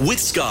Show with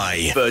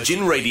Sky,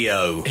 Virgin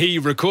Radio. He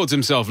records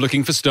himself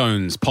looking for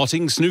stones,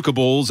 potting snooker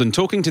balls and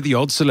talking to the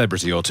odd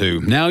celebrity or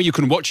two. Now you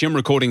can watch him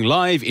recording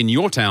live in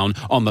your town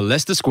on the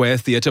Leicester Square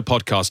Theatre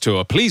podcast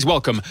tour. Please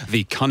welcome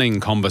the cunning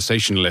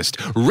conversationalist,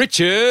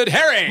 Richard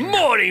Herring.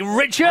 Morning,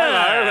 Richard.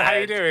 Hello, how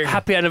you doing?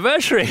 Happy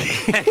anniversary.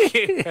 Thank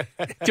you. Do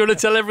you want to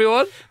tell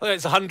everyone? Well,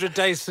 it's 100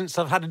 days since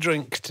I've had a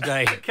drink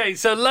today. Okay,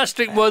 so last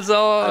drink was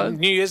on...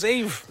 New Year's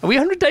Eve. Are we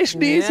 100 days from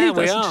New Year's Eve?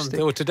 we That's are.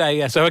 interesting. Or today,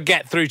 yeah. So I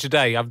get through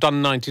today. I've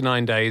done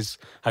 99 days.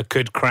 I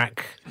could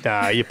crack.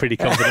 Nah, you're pretty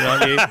confident,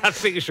 aren't you? I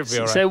think it should be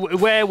all right. So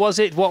where was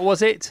it? What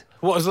was it?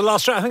 What was the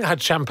last drink? I think I had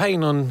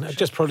champagne on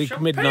just probably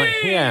midnight.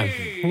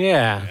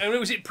 Yeah. And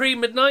was it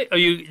pre-midnight?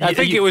 I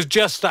think it was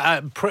just...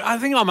 I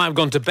think I might have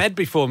gone to bed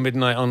before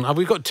midnight on...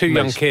 We've got two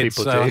young Most kids,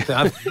 people so do.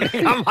 I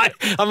think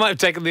I might have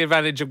taken the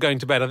advantage of going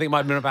to bed. I think it might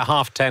have been about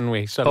 10:30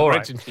 we All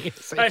right. celebrated New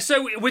Year's Eve.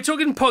 So we're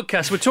talking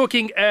podcasts. We're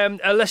talking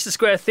a Leicester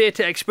Square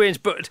theatre experience,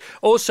 but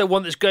also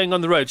one that's going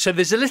on the road. So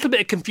there's a little bit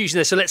of confusion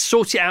there. So let's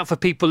sort it out for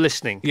people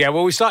listening. Yeah,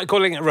 well, we started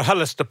calling it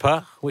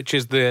RHLSTP, which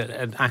is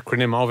an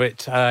acronym of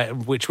it,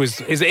 which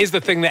is the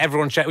thing that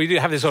everyone shouts. We do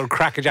have this sort of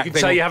crackerjack thing.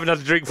 So you haven't had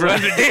a drink for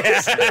 100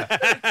 years.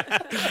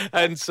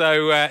 And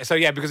so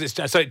yeah, because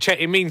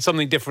it means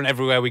something different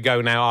everywhere we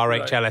go now.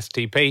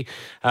 RHLSTP,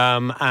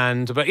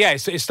 but yeah,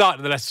 it started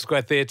at the Leicester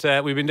Square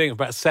Theatre. We've been doing it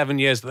for about 7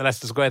 years at the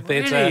Leicester Square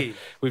Theatre. Really?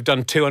 We've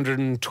done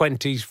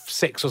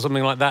 226 or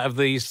something like that of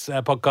these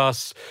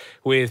podcasts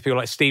with people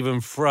like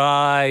Stephen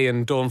Fry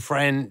and Dawn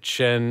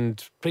French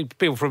and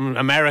people from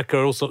America.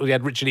 Also, we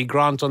had Richard E.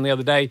 Grant on the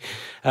other day.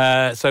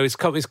 So it's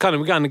kind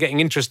of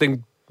getting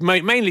interesting.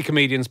 Mainly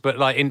comedians, but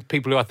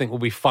people who I think will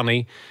be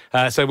funny.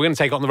 So we're going to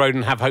take it on the road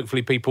and have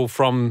hopefully people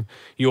from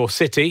your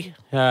city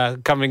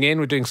coming in.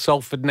 We're doing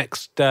Salford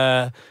next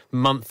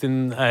month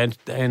in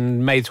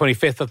May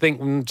 25th, I think.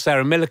 And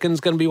Sarah Millican's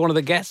going to be one of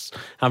the guests.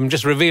 I'm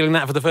just revealing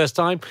that for the first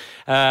time.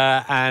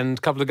 And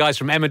a couple of guys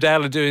from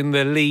Emmerdale are doing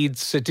the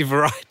Leeds City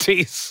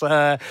Varieties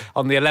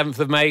on the 11th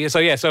of May. So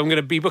I'm going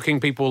to be booking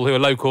people who are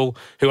local,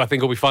 who I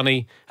think will be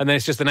funny. And then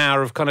it's just an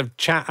hour of kind of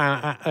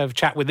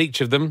chat with each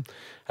of them.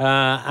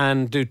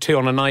 And do two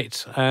on a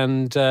night,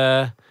 and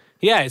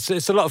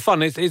it's a lot of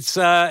fun. It's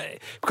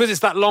because it's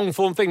that long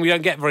form thing we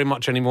don't get very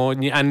much anymore,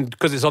 and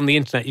because it's on the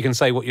internet, you can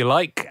say what you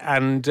like,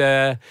 and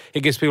it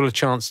gives people a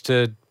chance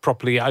to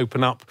properly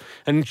open up.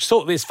 And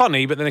sort of, it's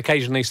funny, but then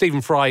occasionally Stephen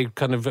Fry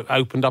kind of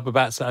opened up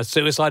about a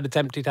suicide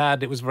attempt he'd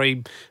had. It was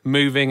very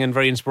moving and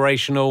very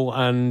inspirational,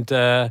 and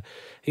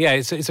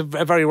it's a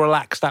very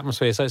relaxed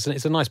atmosphere, so it's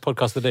a nice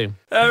podcast to do.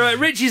 All right,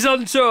 Richie's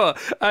on tour,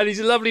 and he's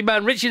a lovely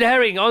man. Richard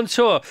Herring on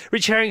tour.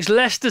 Richard Herring's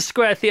Leicester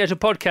Square Theatre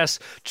podcast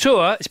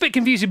tour. It's a bit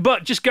confusing,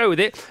 but just go with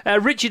it.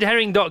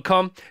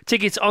 RichardHerring.com.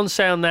 Tickets on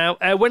sale now.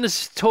 When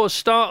does the tour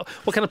start?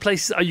 What kind of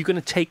places are you going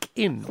to take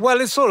in? Well,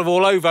 it's sort of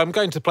all over. I'm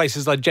going to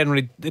places I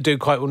generally do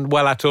quite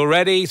well at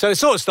already. So it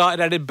sort of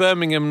started. I did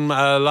Birmingham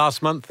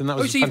last month, and that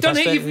was so you've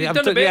fantastic. done it? You've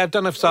done a bit? Yeah, I've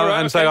done it. So,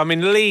 Right, so okay. I'm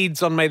in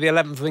Leeds on May the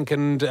 11th, I think,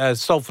 and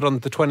Salford on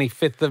the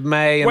 25th of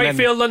May. And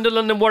Wakefield,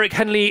 London, Warwick,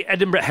 Henley,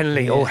 Edinburgh,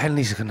 Henley. Yeah. Oh,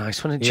 Henley's a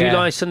nice one.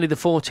 July, Sunday the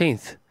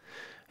 14th.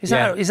 Is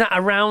that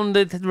around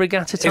the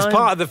regatta time? It's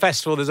part of the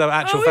festival. There's an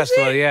actual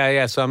festival.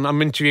 Yeah. So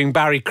I'm interviewing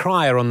Barry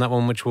Cryer on that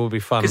one, which will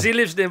be fun. Because he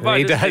lives nearby.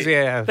 He does,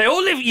 yeah. They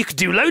all live. You could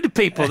do a load of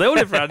people. They all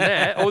live around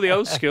there. All the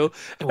old school.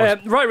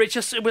 Right, Rich.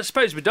 I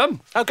suppose we're done.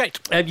 Okay.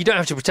 You don't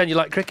have to pretend you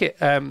like cricket.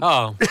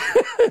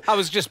 I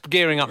was just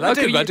gearing up. I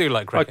do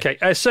like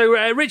cricket. Okay. So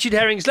Richard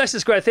Herring's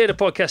Leicester Square Theatre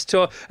podcast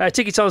tour.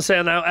 Tickets on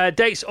sale now.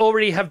 Dates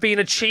already have been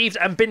achieved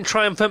and been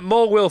triumphant.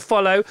 More will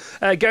follow.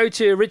 Go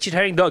to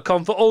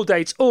richardherring.com for all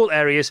dates, all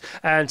areas,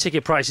 and and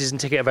ticket prices and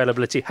ticket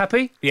availability.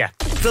 Happy? Yeah.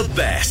 The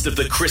best of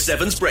the Chris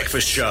Evans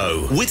Breakfast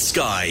Show with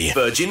Sky,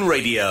 Virgin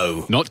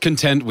Radio. Not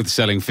content with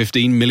selling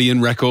 15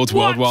 million records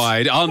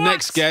worldwide, our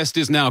next guest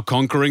is now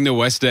conquering the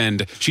West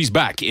End. She's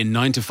back in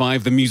 9 to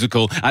 5 the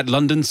musical at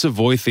London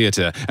Savoy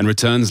Theatre and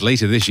returns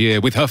later this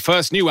year with her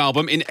first new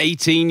album in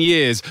 18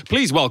 years.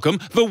 Please welcome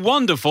the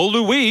wonderful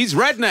Louise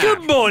Redknapp.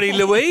 Good morning,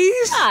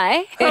 Louise.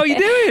 Hi. How are you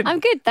doing? I'm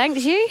good,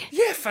 thanks. You?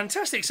 Yeah,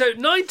 fantastic. So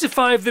 9 to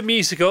 5 the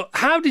musical.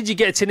 How did you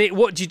get in it?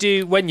 What do you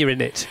do when you're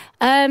in it?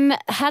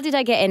 How did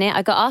I get in it?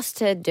 I got asked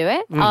to do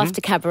it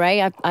after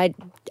Cabaret. I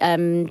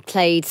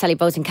played Sally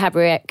Bowles in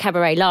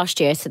Cabaret last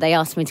year, so they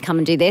asked me to come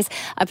and do this.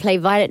 I play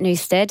Violet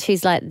Newstead,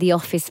 who's like the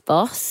office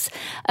boss,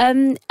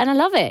 and I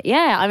love it.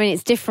 Yeah, I mean,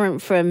 it's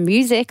different from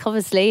music,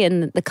 obviously,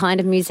 and the kind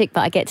of music,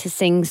 but I get to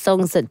sing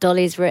songs that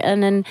Dolly's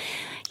written, and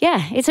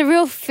yeah, it's a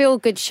real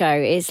feel-good show.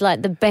 It's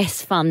like the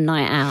best fun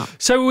night out.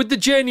 So would the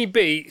journey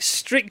be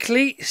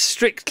strictly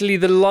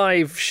the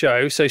live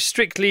show, so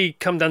strictly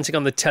Come Dancing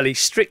on the telly,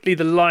 strictly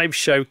the live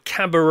show,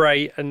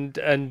 Cabaret and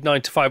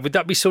 9 to 5? Would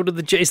that be sort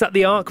of is that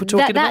the arc we're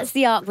talking about? That's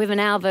the arc with an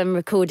album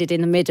recorded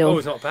in the middle. Oh,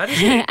 it's not bad,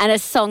 is it? And a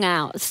song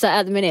out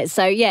at the minute.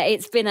 So yeah,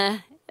 it's been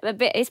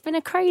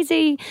a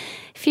crazy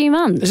few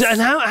months. And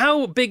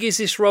how big is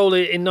this role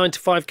in 9 to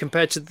 5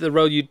 compared to the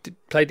role you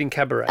played in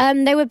Cabaret?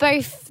 They were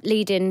both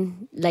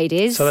leading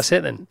ladies. So that's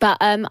it then. But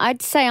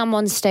I'd say I'm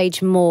on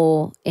stage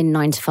more in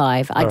 9 to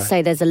 5. I'd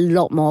say there's a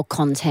lot more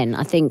content.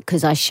 I think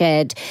because I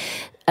shared,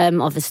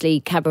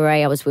 obviously,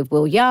 Cabaret. I was with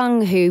Will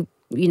Young, who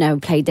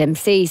played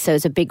MC, so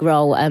it's a big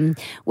role,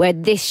 where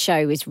this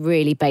show is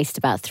really based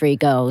about 3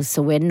 girls,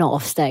 so we're not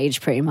off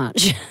stage pretty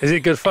much. Is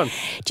it good fun?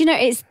 Do you know,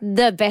 it's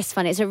the best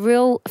fun. It's a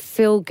real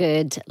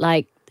feel-good,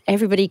 like,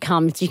 everybody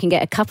comes, you can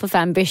get a cup of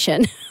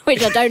ambition,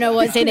 which I don't know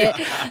what's in it,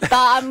 but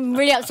I'm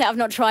really upset I've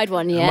not tried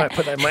one yet. I might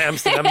put that in my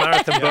Amsterdam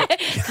Marathon book.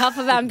 Cup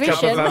of ambition.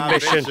 Cup of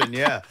ambition,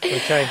 yeah.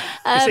 Okay.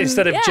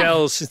 Instead of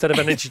gels, instead of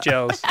energy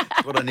gels.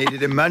 That's what I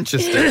needed in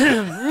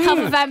Manchester. Cup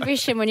of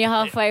ambition when you're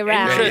halfway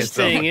around.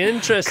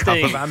 Interesting.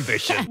 Cup of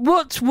ambition.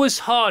 What was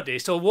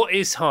hardest, or what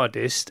is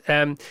hardest,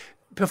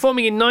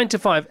 performing in 9 to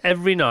 5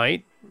 every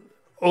night,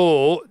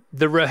 or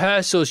the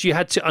rehearsals you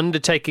had to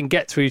undertake and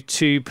get through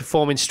to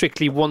performing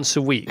strictly once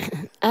a week,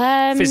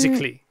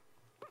 physically?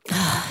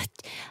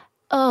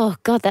 Oh,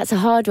 God, that's a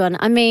hard one.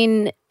 I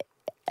mean,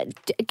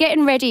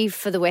 getting ready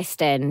for the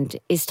West End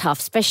is tough,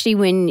 especially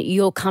when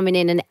you're coming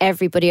in and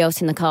everybody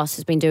else in the cast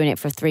has been doing it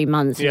for 3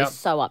 months and you're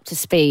so up to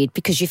speed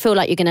because you feel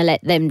like you're going to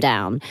let them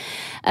down.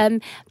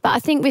 But I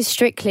think with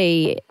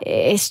Strictly,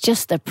 it's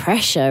just the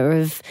pressure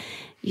of...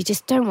 You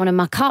just don't want to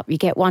muck up. You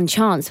get one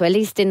chance. So at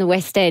least in the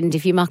West End,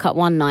 if you muck up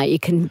one night, you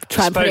can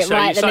try and put it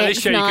right the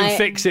next night. You can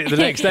fix it the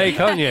next day,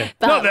 can't you?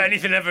 Not that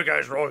anything ever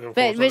goes wrong.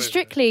 But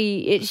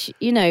Strictly, it's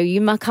you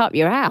muck up,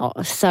 you're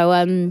out. So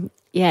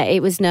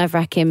it was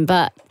nerve-wracking.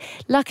 But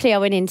luckily, I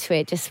went into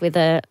it just with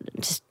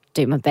just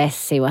do my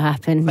best, see what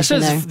happens. I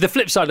suppose the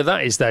flip side of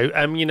that is, though,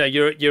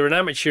 you're an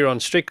amateur on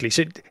Strictly,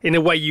 so in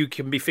a way you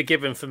can be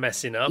forgiven for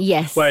messing up.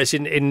 Yes. Whereas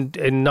in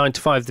 9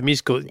 to 5, the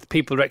musical,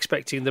 people are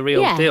expecting the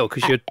real deal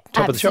because you're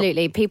top of the shop.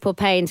 Absolutely. People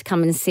paying to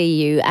come and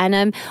see you.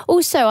 And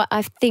also,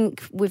 I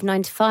think with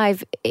 9 to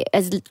 5,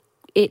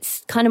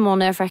 it's kind of more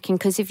nerve-wracking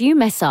because if you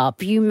mess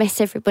up, you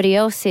mess everybody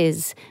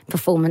else's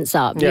performance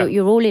up. Yeah.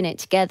 You're all in it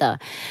together.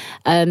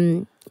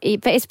 But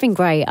it's been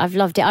great. I've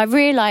loved it. I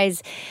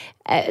realise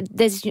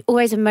there's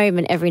always a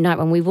moment every night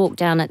when we walk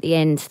down at the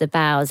end to the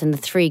bows and the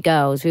 3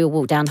 girls, we all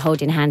walk down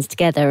holding hands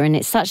together, and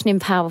it's such an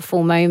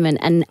powerful moment.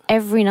 And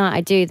every night I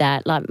do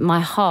that, like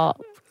my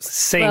heart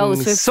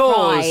swells with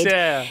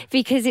pride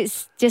because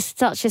it's just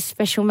such a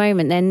special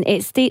moment. Then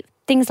it's the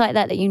things like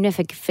that you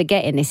never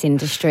forget in this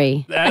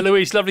industry.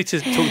 Louise, lovely to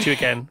talk to you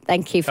again.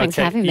 Thank you. Thanks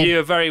for having me.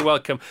 You're very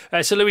welcome.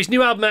 So, Louise,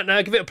 new album out now.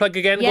 Give it a plug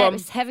again. Yeah,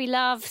 it's Heavy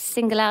Love,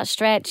 Single Out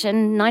Stretch,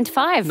 and 9 to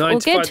 5. 9 all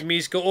to good. 5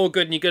 musical, all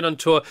good, and you're good on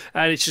tour.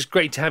 And it's just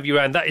great to have you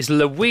around. That is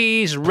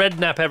Louise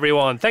Redknapp,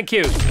 everyone. Thank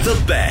you.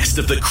 The best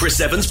of the Chris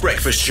Evans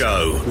Breakfast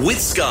Show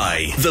with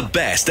Sky. The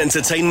best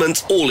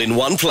entertainment all in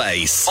one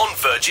place on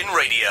Virgin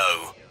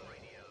Radio.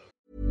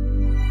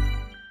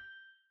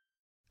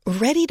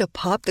 Ready to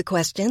pop the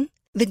question?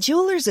 The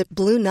jewelers at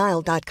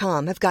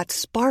BlueNile.com have got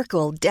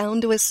sparkle down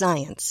to a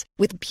science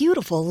with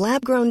beautiful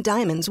lab-grown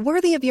diamonds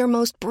worthy of your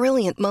most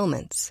brilliant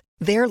moments.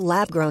 Their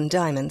lab-grown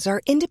diamonds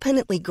are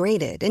independently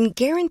graded and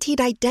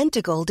guaranteed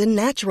identical to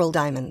natural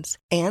diamonds,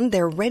 and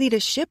they're ready to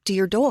ship to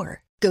your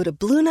door. Go to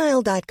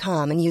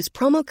BlueNile.com and use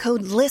promo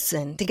code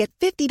LISTEN to get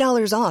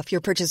 $50 off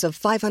your purchase of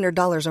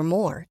 $500 or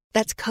more.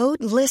 That's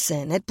code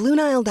LISTEN at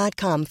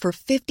BlueNile.com for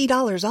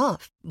 $50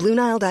 off.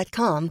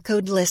 BlueNile.com,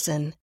 code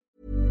LISTEN.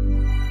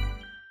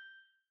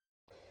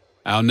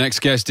 Our next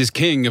guest is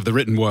king of the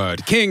written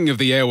word, king of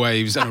the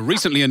airwaves, and a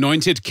recently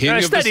anointed king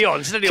of steady on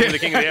with the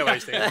king of the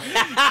airwaves thing.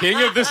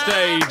 King of the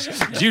stage.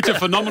 Due to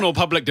phenomenal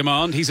public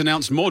demand, he's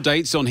announced more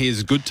dates on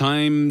his Good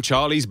Time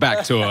Charlie's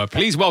Back tour.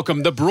 Please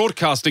welcome the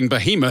broadcasting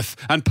behemoth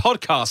and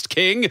podcast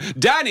king,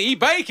 Danny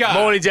Baker.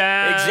 Morning,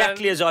 Dan.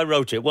 Exactly as I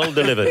wrote it. Well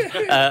delivered.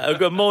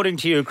 Good morning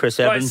to you, Chris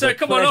Evans. Right,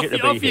 so come on,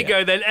 off you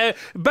go then.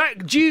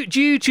 Back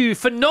due to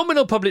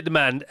phenomenal public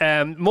demand,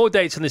 more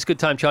dates on this Good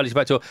Time Charlie's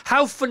Back tour.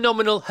 How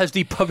phenomenal has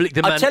the public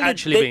demand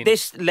actually been?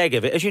 This leg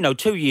of it, as you know,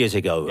 2 years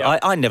ago,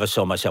 I never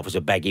saw myself as a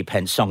baggy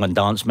pants song and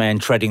dance man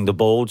treading the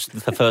boards,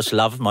 the first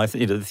love of my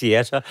the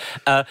theatre.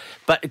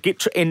 But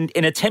in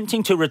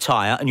attempting to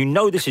retire, and you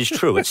know this is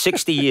true, at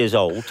 60 years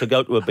old, to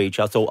go to a beach,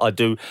 I thought I'd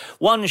do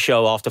one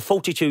show after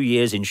 42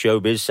 years in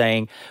showbiz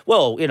saying,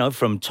 well, you know,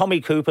 from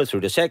Tommy Cooper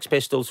through the Sex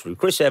Pistols, through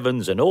Chris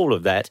Evans and all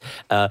of that,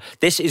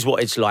 this is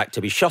what it's like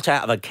to be shot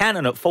out of a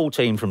cannon at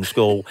 14 from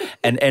school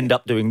and end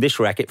up doing this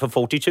racket for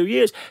 42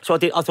 years. So I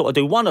thought I'd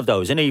do one of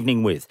those, an evening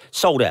with.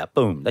 Sold out,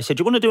 boom. They said,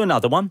 do you want to do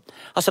another one?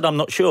 I said, I'm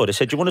not sure. They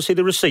said, do you want to see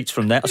the receipts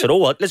from that? I said,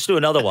 all right, let's do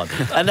another one.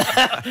 And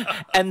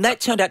that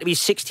turned out to be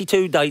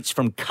 62 dates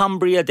from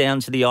Cumbria down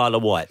to the Isle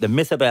of Wight. The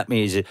myth about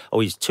me is,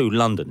 he's to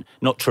London.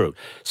 Not true.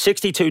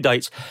 62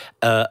 dates.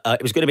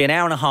 It was going to be an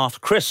hour and a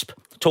half crisp,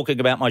 talking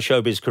about my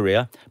showbiz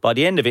career. By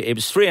the end of it, it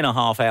was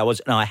 3.5 hours,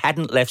 and I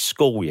hadn't left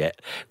school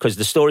yet because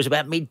the stories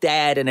about me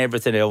dad and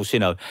everything else, you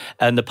know.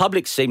 And the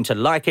public seemed to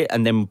like it.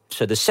 And then,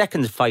 so the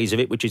second phase of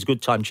it, which is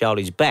Good Time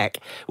Charlie's Back,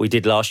 we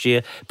did last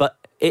year. But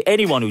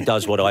anyone who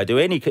does what I do,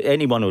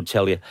 anyone would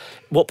tell you,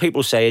 what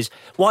people say is,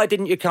 why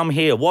didn't you come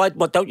here? Why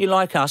don't you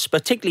like us,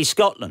 particularly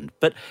Scotland?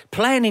 But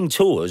planning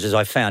tours, as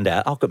I found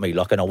out, look at me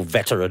like an old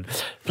veteran,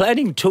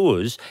 planning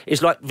tours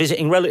is like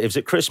visiting relatives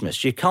at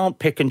Christmas. You can't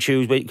pick and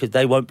choose because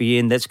they won't be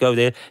in, let's go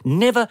there.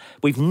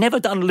 We've never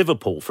done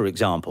Liverpool, for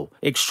example.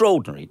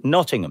 Extraordinary.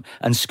 Nottingham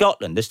and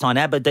Scotland, this time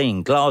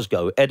Aberdeen,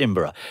 Glasgow,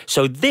 Edinburgh.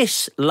 So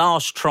this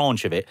last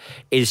tranche of it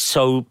is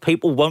so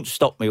people won't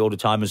stop me all the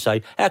time and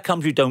say, how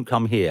come you don't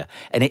come here?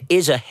 And it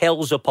is a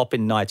hell's a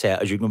popping night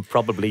out, as you can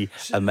probably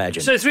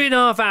imagine. So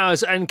 3.5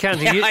 hours and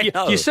counting.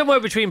 You're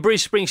somewhere between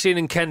Bruce Springsteen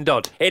and Ken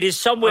Dodd. It is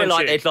somewhere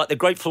it's like the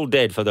Grateful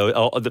Dead for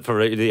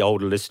the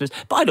older listeners.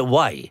 By the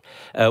way,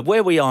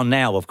 where we are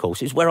now, of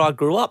course, is where I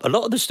grew up. A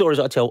lot of the stories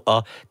I tell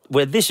are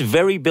where this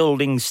very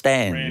building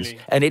stands.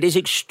 Really? And it is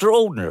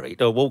extraordinary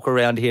to walk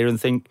around here and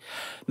think,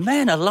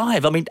 man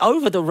alive, I mean,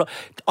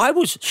 I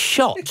was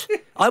shot.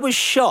 I was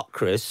shot,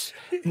 Chris,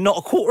 not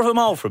a quarter of a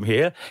mile from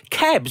here.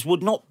 Cabs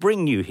would not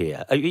bring you here.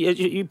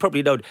 You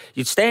probably know.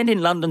 You'd stand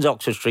in London's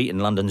Oxford Street, in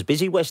London's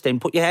busy West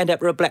End, put your hand out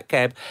for a black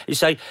cab. You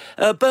say,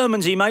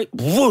 Bermondsey, mate.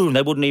 Boom,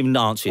 they wouldn't even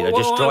answer you.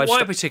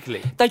 Why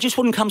particularly? They just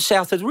wouldn't come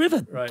south of the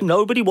river. Right.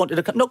 Nobody wanted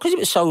to come. Not because it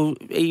was so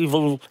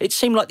evil. It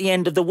seemed like the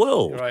end of the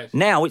world. Right.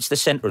 Now it's the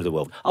centre of the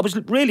world. I was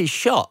really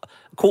shot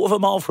a quarter of a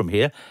mile from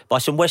here by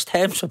some West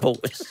Ham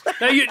supporters.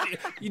 No, you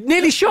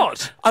nearly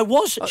shot? I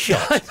was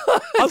shot.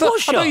 I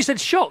thought you said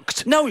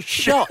shocked. No,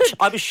 shot.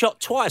 I was shot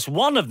twice.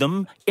 One of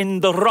them in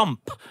the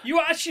rump. You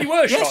actually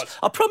were yes, shot?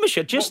 I promise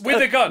you. Just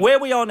with a gun? Where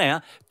we are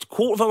now,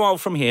 quarter of a mile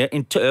from here,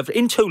 in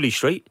Tooley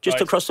Street, just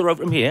across the road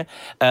from here,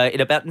 in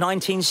about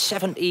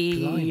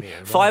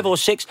 1975 or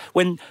 6,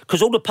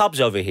 because all the pubs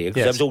over here,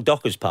 because there was all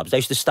Dockers pubs, they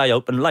used to stay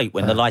open late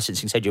when the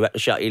licensing said you had to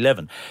shut at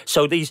 11.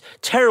 So these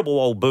terrible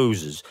old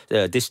boozers,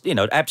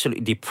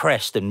 absolutely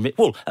depressed and,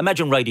 well,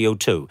 imagine Radio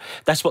 2.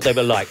 That's what they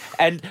were like.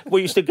 And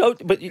we used to go,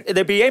 but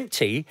they'd be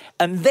empty,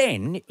 and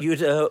then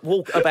you'd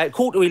walk about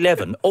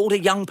 10:45, all the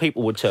young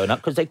people would turn up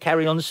because they'd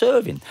carry on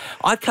serving.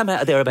 I'd come out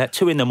of there about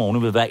 2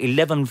 a.m. with about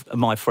 11 of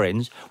my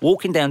friends,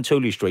 walking down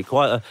Tooley Street,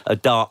 quite a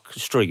dark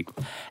street,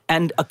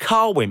 and a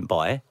car went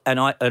by, and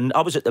I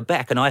was at the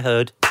back, and I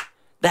heard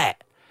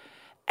that.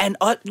 And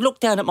I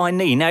looked down at my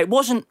knee. Now, it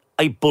wasn't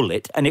a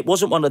bullet, and it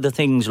wasn't one of the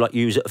things like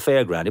you use at a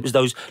fairground. It was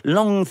those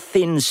long,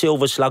 thin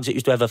silver slugs that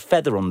used to have a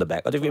feather on the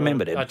back. I don't know if you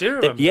remember them. I do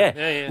remember.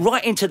 Yeah,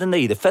 right into the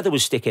knee. The feather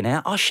was sticking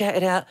out. I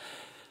shouted out,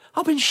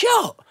 I've been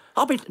shot.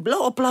 A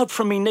lot of blood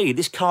from my knee.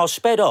 This car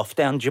sped off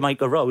down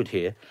Jamaica Road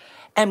here.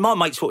 And my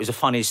mates thought it was the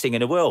funniest thing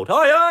in the world.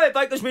 Oi,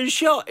 Baker's been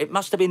shot. It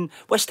must have been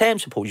West Ham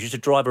supporters used to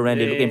drive around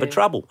here looking for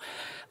trouble.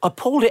 I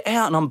pulled it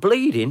out and I'm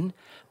bleeding.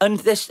 And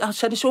I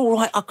said, it's all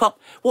right, I can't...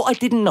 What I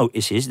didn't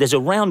notice is there's a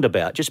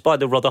roundabout just by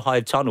the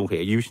Rotherhithe Tunnel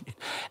here.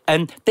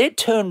 And they'd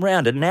turned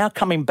round and now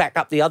coming back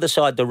up the other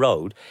side of the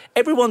road,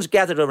 everyone's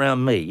gathered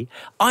around me.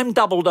 I'm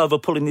doubled over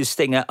pulling this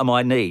thing out of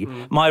my knee.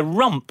 My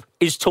rump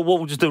is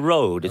towards the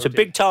road. It's a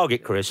big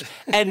target, Chris.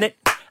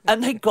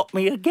 And they got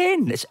me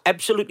again. It's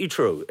absolutely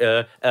true.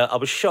 I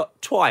was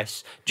shot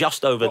twice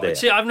just over there.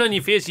 See, I've known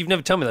you for years. You've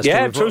never told me that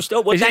story before. True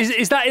story. Well,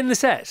 is that in the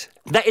set?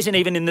 That isn't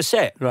even in the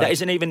set. Right. That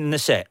isn't even in the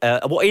set.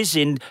 What is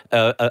in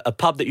a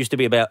pub that used to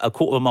be about a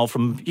quarter of a mile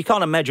from... You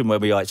can't imagine where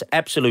we are. It's an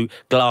absolute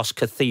glass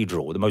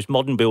cathedral, the most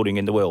modern building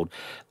in the world.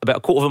 About a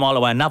quarter of a mile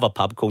away, another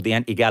pub called the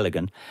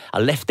Anti-Galligan. I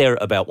left there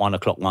at about 1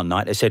 o'clock one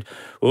night. They said,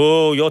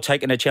 oh, you're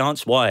taking a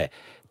chance? Why?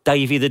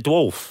 Davy the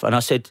Dwarf. And I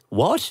said,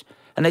 what?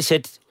 And they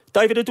said...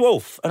 David the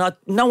Dwarf. And I had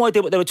no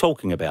idea what they were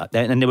talking about.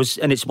 And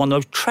it's one of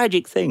those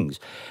tragic things.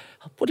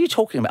 What are you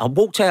talking about? I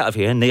walked out of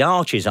here, and the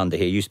arches under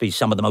here used to be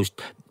some of the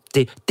most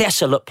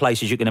desolate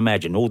places you can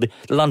imagine. All the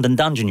London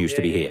Dungeon used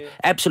to be here.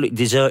 Absolutely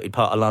deserted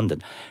part of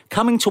London.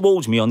 Coming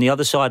towards me on the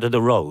other side of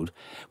the road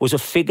was a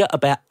figure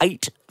about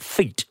 8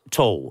 feet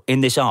tall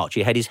in this arch.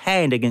 He had his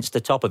hand against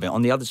the top of it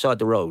on the other side of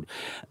the road.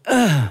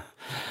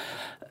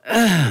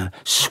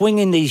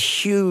 Swinging these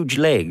huge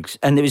legs,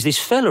 and there was this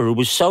fella who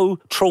was so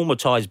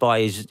traumatised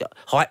by his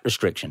height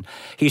restriction.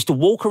 He used to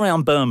walk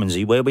around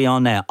Bermondsey, where we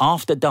are now,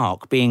 after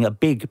dark, being a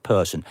big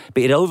person,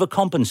 but he'd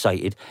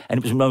overcompensated, and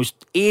it was the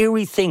most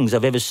eerie things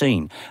I've ever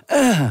seen.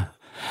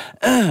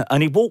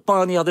 And he walked by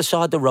on the other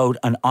side of the road,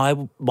 and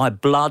my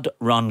blood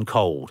run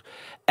cold.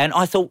 And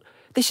I thought,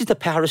 this is the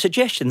power of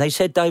suggestion. They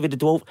said David the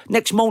Dwarf.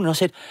 Next morning I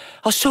said,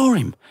 I saw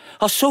him.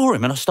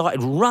 And I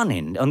started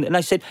running. And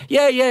they said,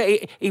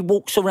 he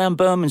walks around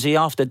Bermondsey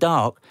after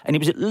dark, and he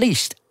was at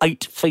least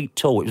 8 feet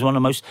tall. It was one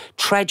of the most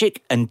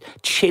tragic and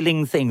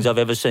chilling things I've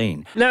ever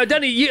seen. Now,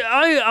 Danny,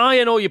 I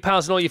and all your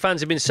pals and all your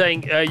fans have been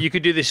saying you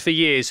could do this for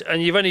years,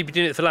 and you've only been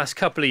doing it for the last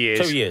couple of years.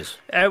 2 years.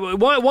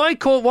 Why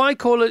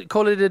call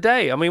it a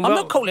day? I mean, I'm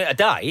not calling it a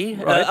day.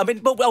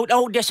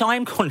 Right. Yes, I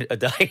am calling it a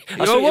day.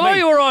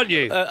 Why or aren't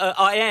you?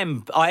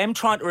 I am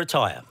trying to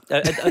retire.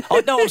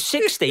 I'm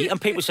 60, and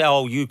people say,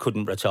 "Oh, you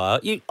couldn't retire."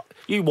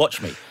 You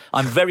watch me.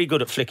 I'm very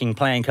good at flicking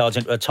playing cards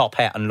into a top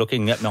hat and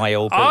looking at my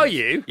old. Are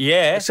you?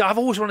 Yeah. So I've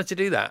always wanted to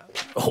do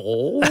that.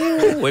 Oh,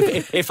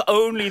 if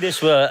only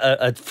this were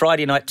a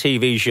Friday night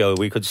TV show,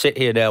 we could sit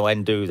here now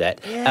and do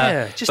that.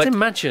 Yeah, just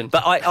imagine.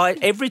 But I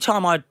every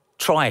time I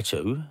try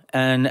to,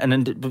 and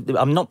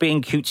I'm not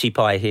being cutesy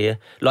pie here.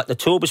 Like the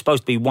tour was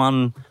supposed to be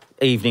one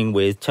evening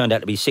turned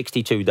out to be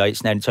 62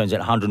 dates, now it turns out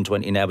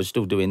 120 now, we're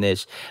still doing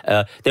this.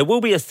 There will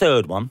be a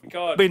third one.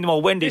 God.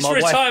 Wendy, this my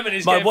retirement wife,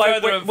 is getting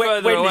further and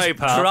further away,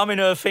 pal. drumming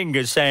her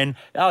fingers saying,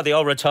 oh, the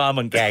old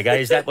retirement gag,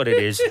 is that what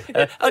it is?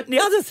 The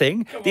other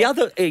thing, the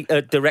other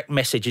direct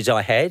messages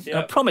I had,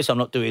 I promise I'm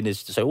not doing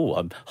this to say, oh,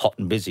 I'm hot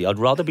and busy, I'd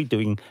rather be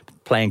doing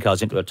playing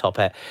cards into a top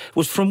hat,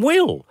 was from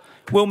Will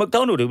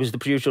McDonald, who was the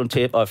producer on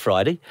TFI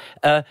Friday.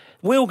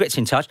 Will gets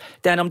in touch.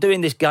 Dan, I'm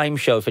doing this game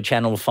show for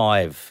Channel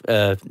 5.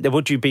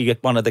 Would you be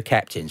one of the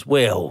captains?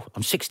 Will,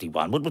 I'm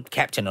 61. Would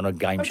captain on a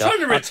game show? I'm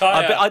trying to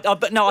retire.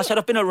 I said,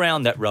 I've been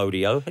around that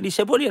rodeo. And he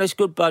said, well, it's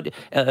good, but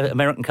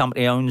American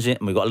company owns it,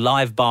 and we've got a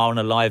live bar and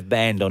a live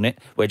band on it.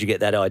 Where'd you get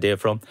that idea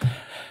from?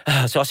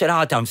 So I said,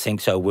 I don't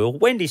think so, Will.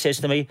 Wendy says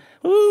to me,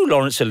 ooh,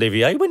 Laurence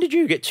Olivier, when did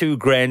you get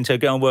 $2,000 to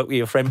go and work with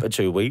your friend for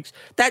 2 weeks?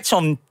 That's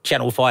on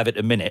Channel 5 at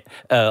the minute,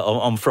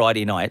 on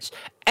Friday nights.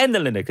 And the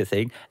Lineker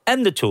thing,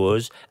 and the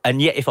tours,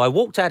 and yet if I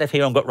walked out of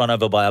here and got run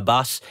over by a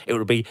bus, it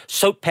would be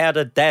soap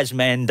powder Daz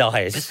man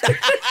dies.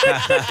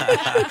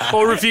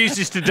 Or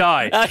refuses to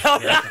die.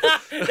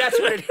 That's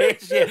what it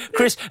is, yeah.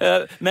 Chris,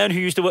 man who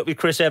used to work with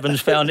Chris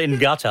Evans found in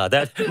gutter.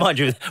 That, mind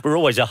you, we're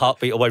always a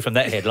heartbeat away from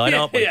that headline,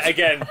 aren't we? Yeah,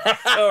 again.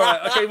 All right,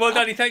 okay, well,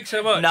 Danny, thanks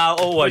so much. No,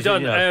 always. Well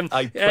done.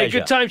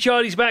 Good time,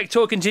 Charlie's back.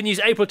 Tour continues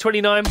April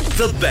 29.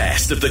 The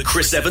best of the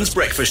Chris Evans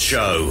Breakfast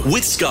Show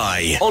with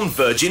Sky on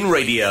Virgin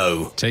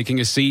Radio. Taking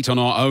a seat on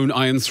our own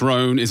Iron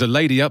Throne is a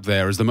lady up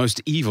there as the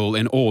most evil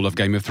in all of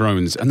Game of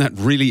Thrones, and that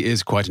really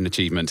is quite an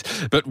achievement.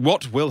 But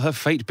what will her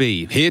fate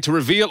be? Here to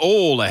reveal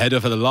all ahead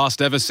of her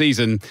last ever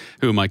season.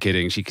 Who am I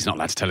kidding? She's not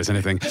allowed to tell us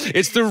anything.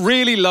 It's the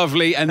really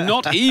lovely and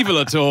not evil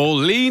at all,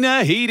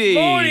 Lena Headey.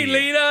 Morning,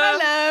 Lena.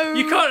 Hello.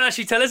 You can't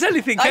actually tell us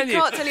anything, can you?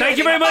 I can't tell you Thank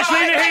you very much,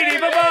 Lena Headey.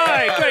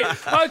 Bye-bye.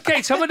 Great.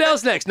 Okay, someone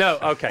else next. No,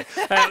 okay.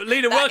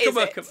 Lena,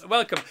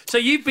 welcome. So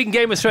you've been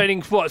Game of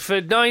Thrones, what, for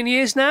 9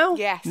 years now?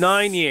 Yes.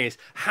 9 years.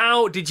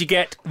 How did you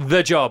get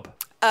the job?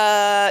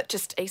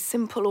 Just a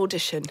simple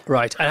audition.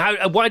 Right.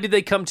 And why did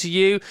they come to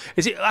you?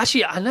 Is it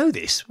actually? I know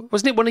this.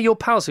 Wasn't it one of your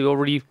pals who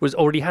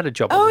already had a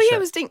job? Oh, on the yeah, show? it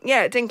was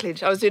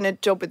Dinklage. I was doing a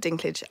job with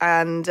Dinklage,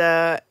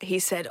 and he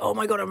said, "Oh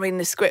my God, I'm reading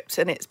the script,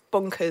 and it's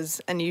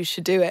bonkers, and you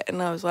should do it."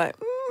 And I was like,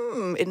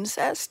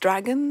 "Incest,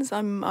 dragons,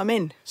 I'm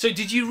in." So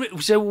did you?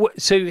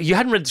 So you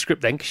hadn't read the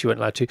script then, because you weren't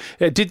allowed to.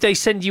 Did they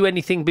send you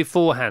anything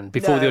beforehand,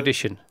 before the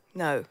audition?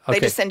 No, they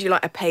just send you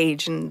like a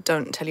page and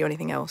don't tell you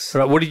anything else.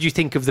 Right. What did you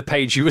think of the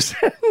page you were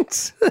sent?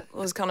 It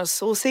was kind of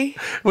saucy.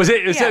 Was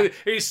it? Yeah. So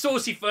it was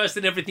saucy first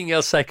and everything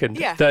else second.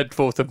 Yeah. Third,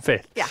 fourth, and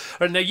fifth. Yeah.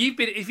 And now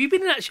because you've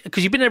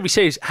been in every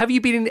series. Have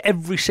you been in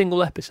every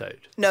single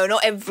episode? No,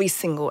 not every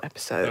single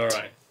episode. All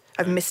right.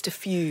 I've missed a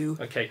few.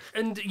 Okay.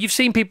 And you've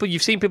seen people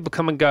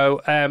come and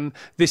go.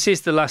 This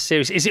is the last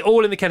series. Is it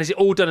all in the can? Is it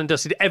all done and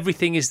dusted?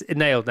 Everything is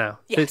nailed now.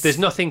 Yes. There's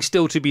nothing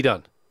still to be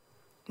done.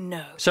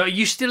 No. So are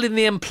you still in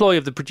the employ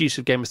of the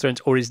producer of Game of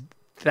Thrones, or is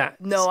that...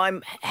 No,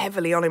 I'm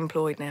heavily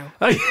unemployed now.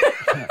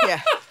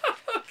 Yeah.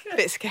 A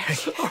bit scary.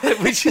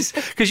 Which is...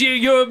 Because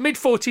you're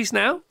mid-40s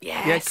now?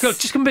 Yes. Yeah,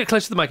 just come a bit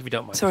closer to the mic if you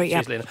don't mind. Sorry,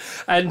 yeah. Lena.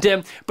 And,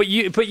 were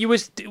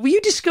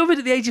you discovered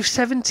at the age of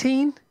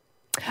 17?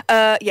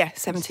 Yeah,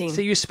 17.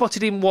 So you were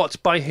spotted in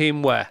what, by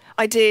whom, where?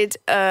 I did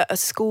a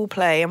school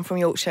play. I'm from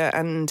Yorkshire,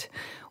 and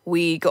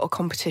we got a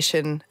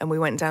competition, and we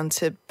went down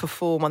to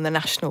perform on the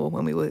National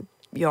when we were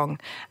young,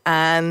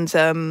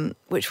 and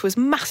which was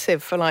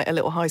massive for like a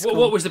little high school.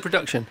 What was the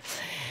production?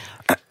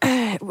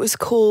 It was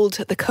called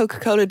The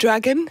Coca-Cola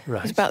Dragon. Right.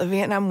 It was about the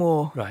Vietnam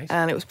War. Right.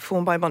 And it was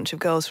performed by a bunch of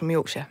girls from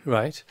Yorkshire.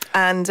 Right.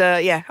 And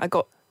I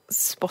got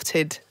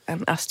spotted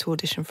and asked to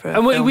audition for it.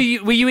 And were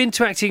you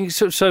interacting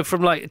so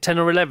from like 10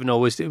 or 11, or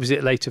was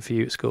it later for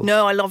you at school?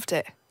 No, I loved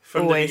it.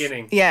 From always. the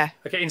beginning? Yeah.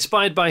 Okay,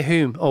 inspired by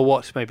whom or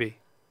what, maybe?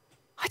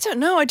 I don't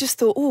know. I just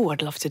thought,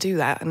 I'd love to do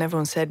that. And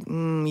everyone said,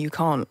 you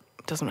can't.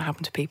 It doesn't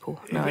happen to people.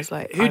 And I was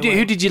like, who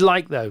did you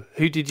like, though?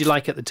 Who did you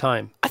like at the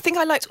time? I think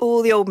I liked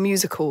all the old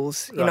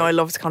musicals. You know, Right. I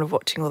loved kind of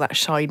watching all that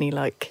shiny,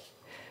 like,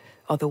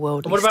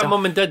 otherworldly What about stuff.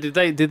 Mum and Dad?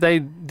 Did they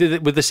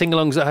with the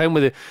sing-alongs at home,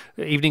 with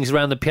the evenings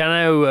around the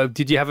piano?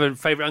 Did you have a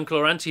favourite uncle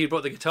or auntie who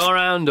brought the guitar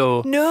around?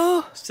 Or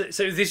no? So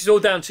this is all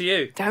down to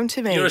you. Down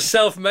to me. You're a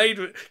self-made,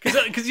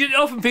 because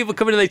often people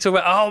come in and they talk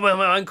about,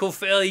 my Uncle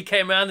Phil, he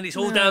came around and it's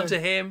all down to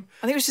him.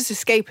 I think it was just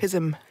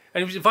escapism.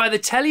 And it was via the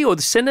telly or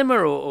the cinema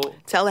or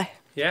telly.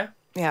 Yeah.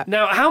 Yeah.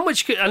 Now, how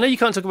much? I know you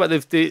can't talk about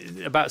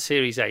about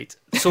Series 8,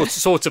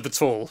 sort of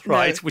at all,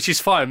 right? No. Which is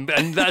fine,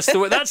 and that's the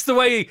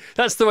way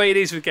it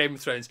is with Game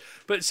of Thrones.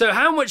 But so,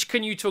 how much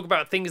can you talk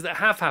about things that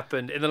have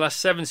happened in the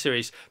last 7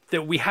 series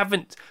that we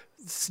haven't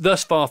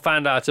thus far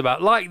found out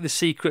about, like the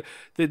secret,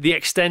 the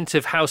extent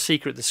of how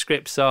secret the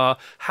scripts are,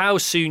 how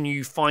soon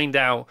you find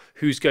out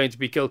who's going to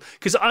be killed?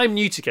 Because I'm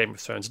new to Game of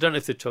Thrones. I don't know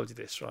if they've told you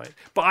this, right?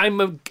 But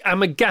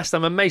I'm aghast.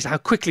 I'm amazed at how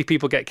quickly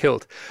people get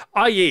killed.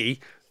 I.e.,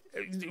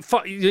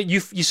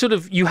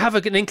 you have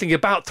an inkling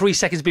about 3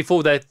 seconds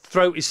before their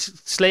throat is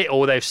slit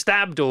or they've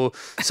stabbed or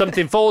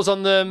something falls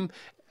on them.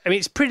 I mean,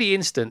 it's pretty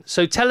instant.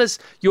 So tell us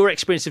your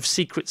experience of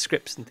secret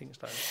scripts and things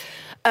like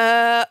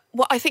that.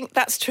 Well, I think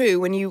that's true.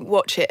 When you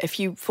watch it, if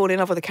you fall in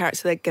love with a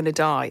character, they're going to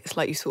die. It's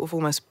like you sort of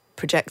almost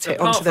project it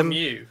Apart onto them. from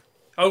you.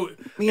 Oh,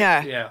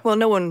 yeah. Well,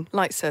 no one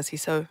likes Cersei,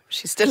 so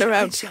she's still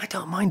around. See, I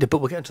don't mind her, but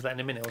we'll get into that in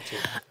a minute or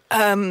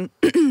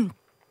two.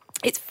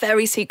 It's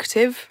very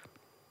secretive.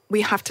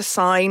 We have to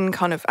sign,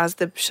 kind of, as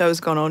the show's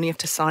gone on, you have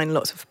to sign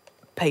lots of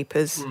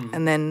papers,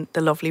 and then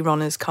the lovely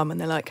runners come and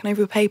they're like, can I have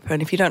your paper?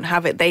 And if you don't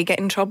have it, they get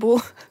in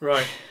trouble.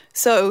 Right.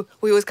 So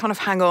we always kind of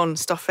hang on,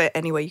 stuff it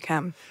any way you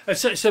can.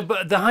 But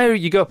the higher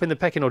you go up in the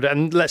pecking order,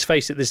 and let's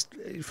face it, this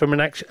from an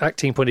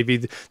acting point of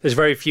view, there's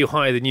very few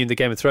higher than you in the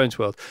Game of Thrones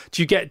world.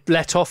 Do you get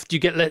let off? Do you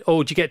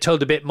get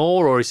told a bit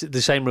more, or is it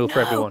the same rule for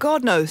everyone? Oh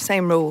God, no,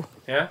 same rule.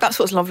 Yeah, that's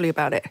what's lovely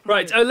about it.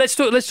 Right. Let's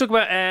talk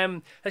about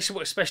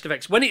special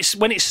effects. When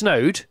it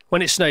snowed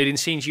in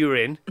scenes you were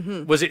in,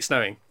 was it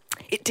snowing?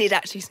 It did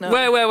actually snow.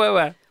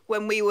 Where?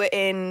 When we were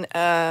in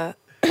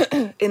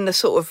in the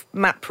sort of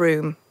map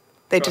room.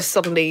 They just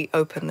suddenly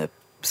opened the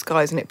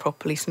skies and it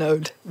properly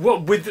snowed.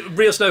 What, with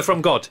real snow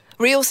from God?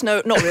 Real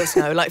snow, not real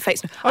snow, like fake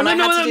snow. Oh,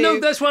 no,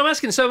 that's what I'm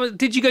asking. So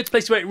did you go to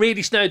places where it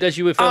really snowed as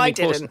you were filming? I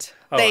didn't.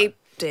 They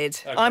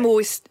did. Okay. I'm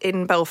always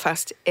in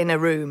Belfast in a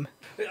room.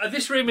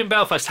 This room in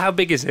Belfast, how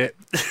big is it?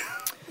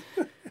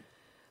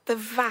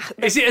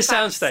 Is it a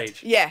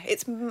soundstage? Yeah,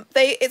 it's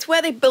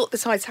where they built the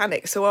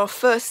Titanic. So our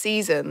first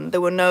season,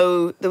 there was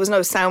no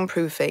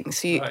soundproofing.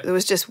 So there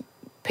was just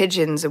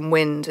pigeons and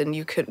wind, and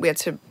we had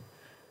to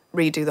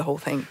redo the whole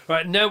thing.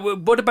 Right. Now,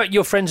 what about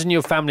your friends and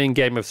your family in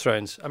Game of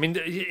Thrones? I mean,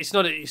 it's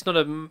not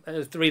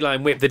a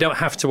three-line whip. They don't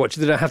have to watch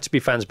it. They don't have to be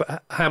fans.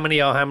 But how many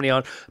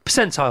aren't?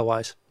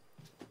 Percentile-wise?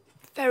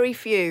 Very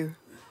few.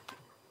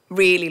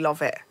 Really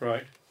love it.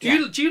 Right. Do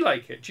you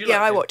like it?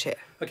 I watch it.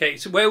 Okay,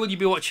 so where will you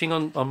be watching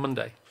on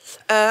Monday?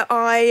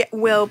 I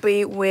will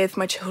be with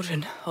my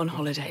children on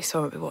holiday, so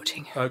I won't be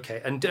watching.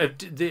 Okay. And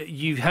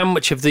how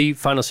much of the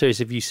final series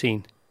have you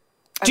seen?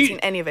 I haven't seen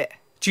any of it.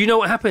 Do you know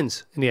what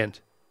happens in the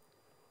end?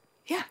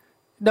 Yeah.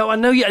 No, I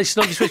know it's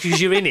not just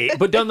because you're in it,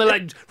 but don't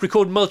they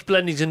record multiple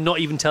endings and not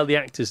even tell the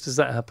actors? Does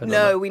that happen?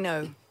 No, we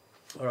know.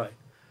 All right.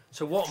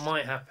 So what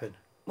might happen?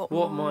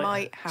 What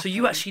might happen? So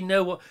you actually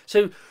know what...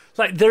 So,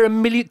 there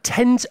are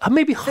tens,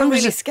 maybe hundreds... I'm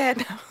really scared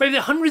now. Maybe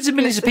hundreds of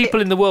millions of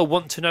people in the world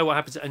want to know what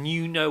happens, and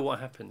you know what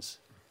happens.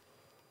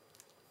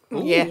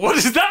 Ooh, yeah. What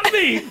does that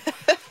mean?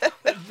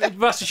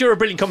 Master, you're a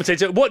brilliant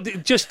commentator.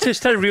 Just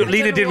tell me what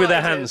Lena did with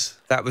her hands.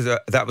 That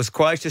was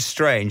quite as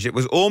strange. It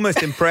was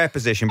almost in prayer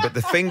position, but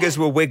the fingers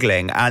were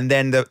wiggling, and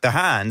then the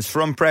hands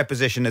from prayer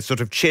position at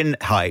sort of chin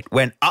height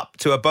went up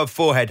to above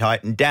forehead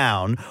height and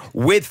down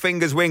with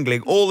fingers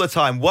wiggling all the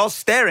time while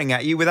staring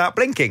at you without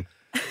blinking.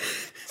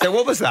 So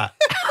what was that?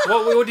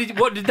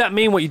 What did that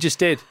mean, what you just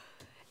did?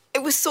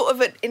 It was sort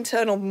of an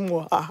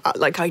internal,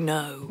 I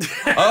know.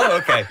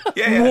 Oh, okay.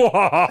 Yeah.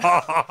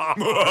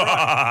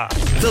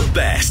 The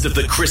best of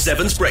the Chris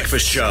Evans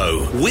Breakfast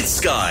Show with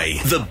Sky.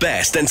 The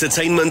best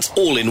entertainment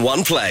all in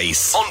one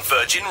place on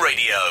Virgin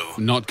Radio.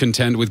 Not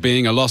content with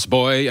being a lost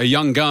boy, a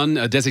young gun,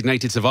 a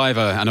designated survivor,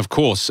 and of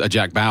course, a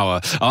Jack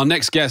Bauer, our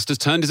next guest has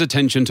turned his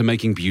attention to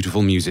making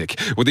beautiful music.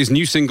 With his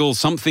new single,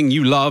 Something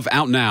You Love,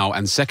 out now,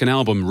 and second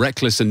album,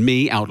 Reckless and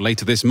Me, out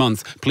later this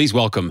month, please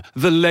welcome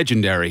the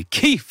legendary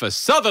Kiefer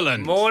Sutherland.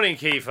 Morning,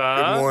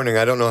 Kiefer. Good morning.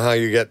 I don't know how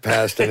you get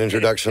past an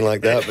introduction like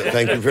that, but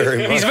thank you very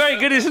much. He's very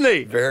good, isn't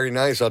he? Very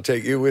nice. I'll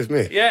take you with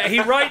me. Yeah, he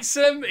writes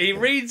them, he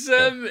reads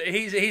them.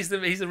 He's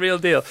the real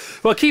deal.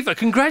 Well, Kiefer,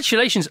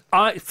 congratulations.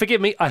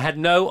 Forgive me, I had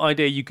no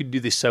idea you could do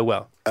this so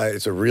well.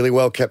 It's a really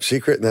well-kept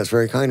secret, and that's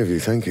very kind of you.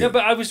 Thank you. Yeah,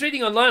 but I was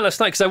reading online last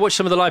night because I watched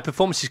some of the live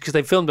performances because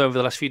they filmed over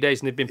the last few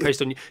days and they've been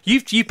posted on.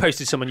 You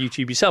posted some on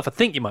YouTube yourself. I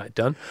think you might have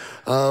done.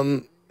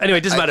 Anyway,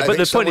 it doesn't matter. But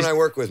the point is, I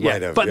work with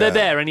might have. But they're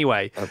there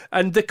anyway,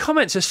 and the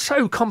comments are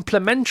so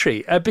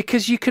complimentary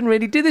because you can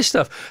really do this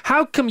stuff.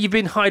 How come you've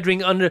been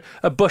hiding under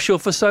a bushel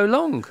for so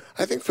long?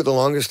 I think for the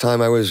longest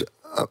time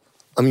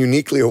I'm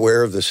uniquely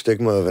aware of the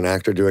stigma of an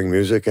actor doing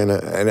music, and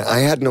I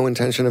had no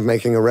intention of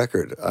making a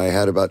record. I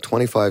had about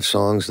 25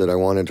 songs that I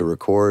wanted to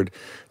record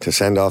to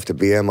send off to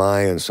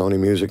BMI and Sony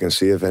Music and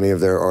see if any of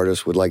their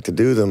artists would like to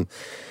do them.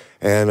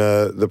 And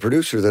the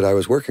producer that I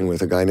was working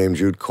with, a guy named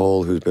Jude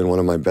Cole, who's been one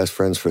of my best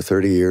friends for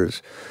 30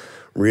 years,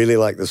 really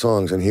liked the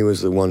songs, and he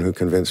was the one who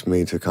convinced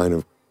me to kind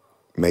of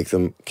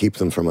keep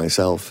them for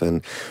myself.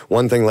 And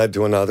one thing led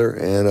to another,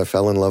 and I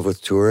fell in love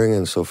with touring,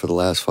 and so for the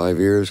last 5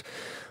 years,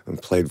 I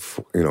played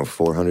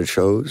 400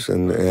 shows,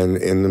 and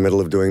in the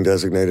middle of doing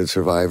Designated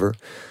Survivor.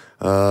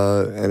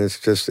 And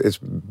it's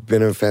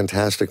been a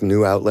fantastic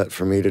new outlet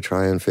for me to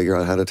try and figure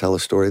out how to tell a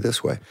story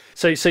this way.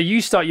 So you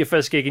start your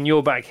first gig and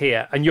you're back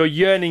here and you're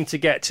yearning to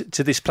get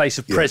to this place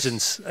of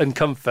presence and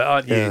comfort,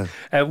 aren't you?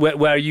 Yeah.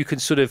 Where you can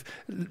sort of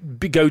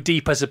go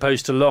deep as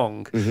opposed to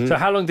long. Mm-hmm. So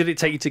how long did it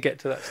take you to get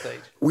to that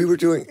stage? We were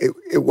doing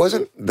it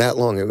wasn't that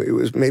long. It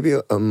was maybe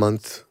a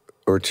month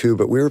or two,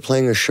 but we were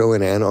playing a show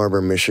in Ann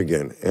Arbor,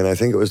 Michigan, and I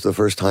think it was the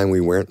first time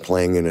we weren't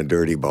playing in a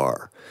dirty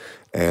bar.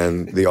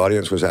 And the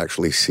audience was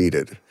actually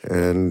seated,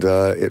 and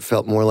it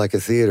felt more like a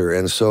theater.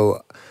 And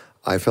so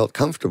I felt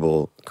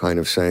comfortable kind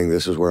of saying,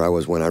 this is where I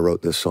was when I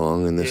wrote this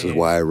song, and this is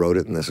why I wrote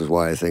it, and this is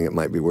why I think it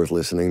might be worth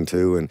listening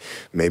to, and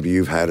maybe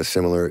you've had a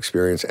similar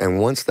experience. And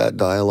once that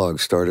dialogue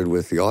started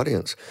with the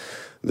audience,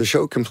 the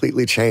show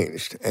completely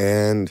changed.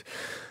 And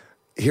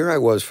here I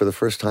was for the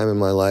first time in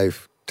my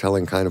life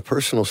telling kind of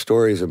personal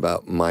stories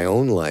about my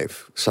own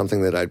life,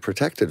 something that I'd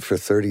protected for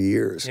 30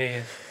 years.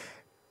 Yeah.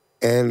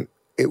 And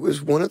it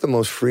was one of the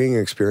most freeing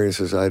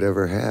experiences I'd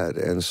ever had.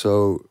 And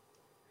so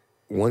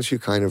once you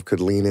kind of could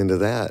lean into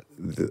that,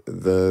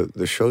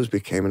 the shows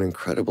became an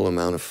incredible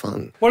amount of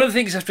fun. One of the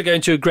things after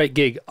going to a great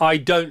gig I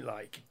don't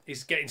like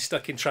is getting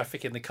stuck in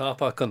traffic in the car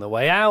park on the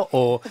way out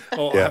or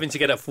having to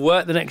get up for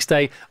work the next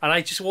day. And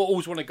I just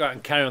always want to go out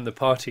and carry on the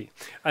party.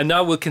 And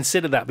I will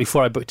consider that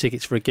before I book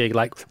tickets for a gig,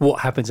 like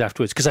what happens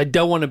afterwards. Because I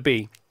don't want to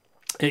be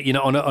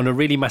on a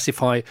really massive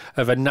high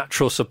of a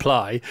natural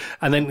supply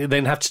and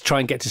then have to try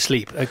and get to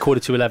sleep at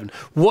 11:15.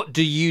 What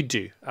do you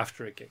do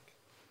after a gig?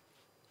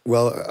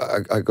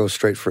 Well, I go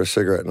straight for a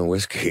cigarette and a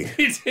whiskey.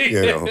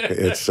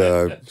 It's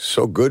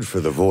so good for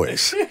the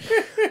voice.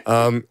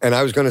 And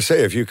I was going to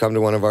say, if you come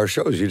to one of our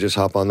shows, you just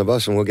hop on the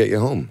bus and we'll get you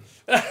home.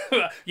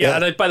 Yeah.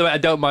 And by the way, I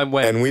don't mind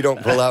waiting. And we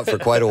don't pull out for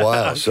quite a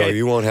while, Okay. so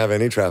you won't have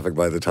any traffic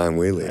by the time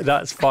we leave.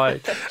 That's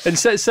fine. And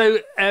so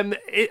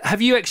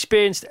have you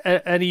experienced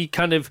any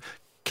kind of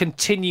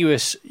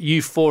continuous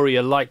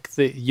euphoria like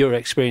you're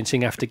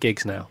experiencing after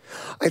gigs now?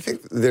 I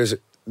think there's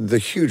the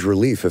huge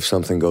relief if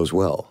something goes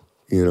well,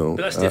 But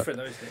that's different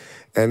though, isn't it?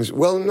 And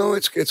well, no,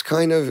 it's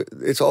kind of,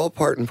 it's all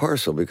part and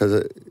parcel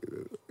because,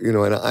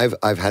 and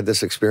I've had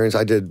this experience.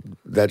 I did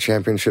that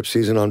championship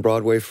season on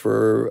Broadway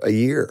for a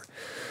year.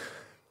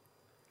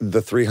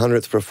 The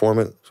 300th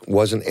performance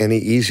wasn't any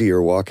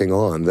easier walking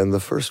on than the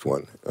first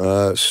one.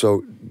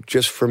 So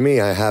just for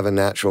me, I have a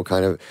natural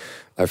kind of,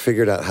 I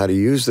figured out how to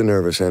use the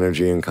nervous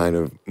energy and kind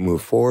of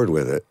move forward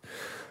with it.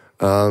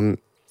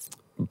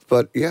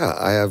 But yeah,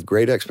 I have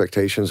great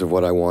expectations of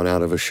what I want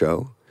out of a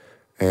show.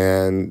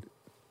 And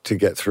to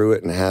get through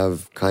it and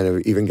have kind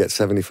of even get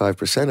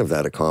 75% of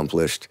that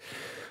accomplished,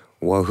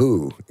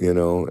 wahoo,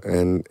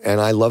 and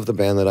I love the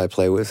band that I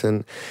play with.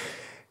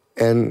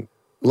 And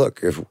look,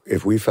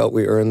 if we felt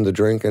we earned the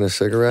drink and a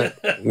cigarette,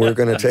 we're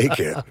going to take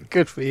it.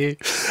 Good for you.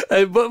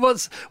 But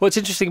what's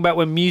interesting about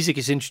when music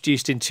is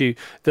introduced into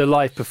the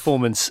live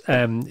performance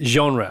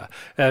genre,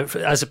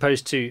 as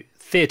opposed to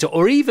theatre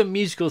or even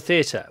musical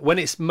theatre, when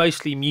it's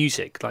mostly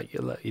music, like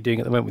you're doing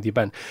at the moment with your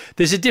band,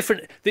 there's a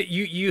different that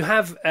you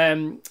have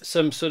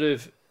some sort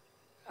of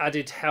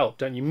added help,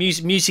 don't you?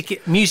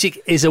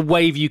 Music is a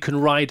wave you can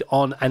ride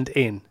on and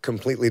in.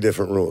 Completely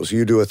different rules.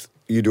 You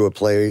do a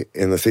play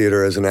in the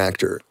theater as an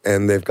actor,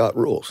 and they've got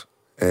rules.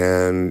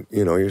 And,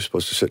 you're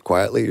supposed to sit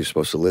quietly, you're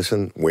supposed to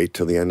listen, wait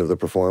till the end of the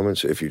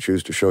performance. If you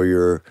choose to show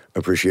your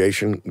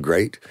appreciation,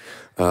 great.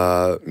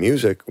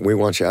 Music, we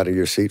want you out of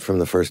your seat from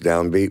the first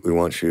downbeat. We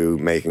want you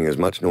making as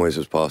much noise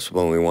as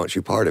possible, and we want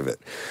you part of it.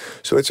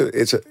 So it's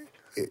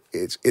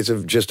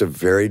just a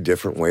very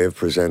different way of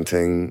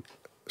presenting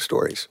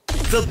stories.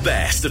 The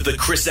best of the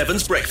Chris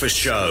Evans Breakfast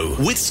Show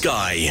with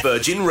Sky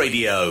Virgin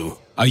Radio.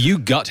 Are you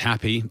gut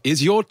happy?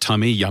 Is your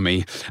tummy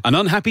yummy? An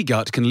unhappy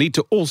gut can lead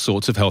to all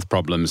sorts of health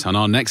problems, and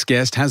our next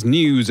guest has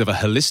news of a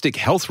holistic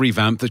health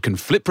revamp that can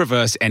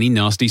flip-reverse any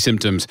nasty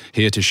symptoms.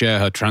 Here to share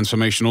her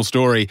transformational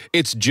story,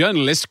 it's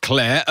journalist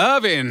Claire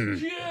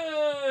Irvin.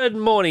 Yay! Good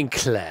morning,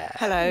 Claire.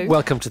 Hello.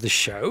 Welcome to the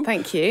show.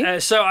 Thank you.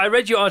 So I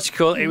read your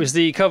article. It was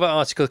the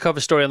cover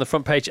story on the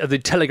front page of the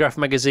Telegraph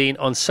magazine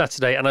on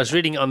Saturday, and I was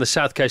reading it on the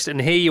South Coast, and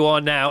here you are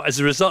now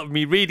as a result of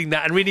me reading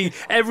that and reading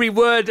every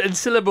word and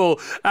syllable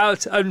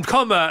out and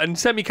comma and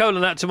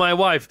semicolon out to my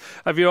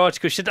wife of your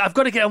article. She said, I've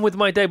got to get on with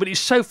my day, but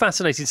it's so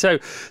fascinating. So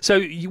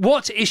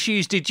what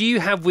issues did you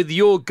have with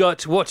your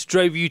gut? What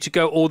drove you to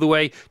go all the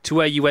way to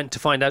where you went to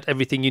find out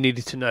everything you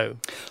needed to know?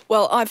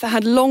 Well, I've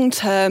had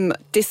long-term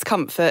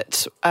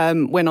discomfort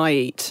when I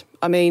eat.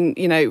 I mean,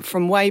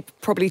 from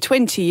probably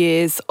 20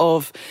 years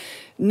of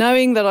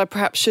knowing that I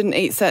perhaps shouldn't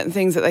eat certain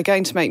things, that they're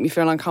going to make me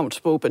feel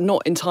uncomfortable, but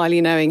not entirely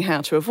knowing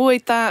how to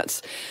avoid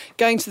that.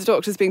 Going to the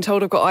doctors, being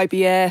told I've got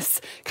IBS,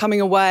 coming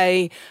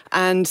away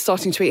and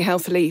starting to eat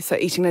healthily, so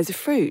eating loads of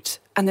fruit,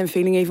 and then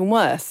feeling even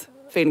worse.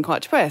 Feeling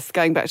quite depressed,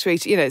 going back to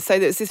eating, so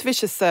there's this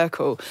vicious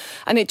circle.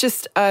 And it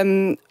just,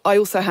 I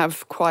also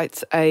have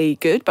quite a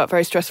good but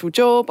very stressful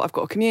job. I've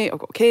got a commute, I've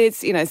got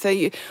kids,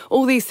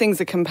 all these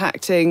things are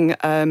compacting,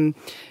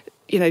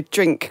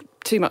 drink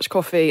too much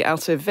coffee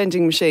out of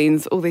vending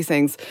machines, all these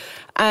things.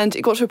 And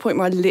it got to a point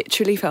where I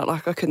literally felt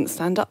like I couldn't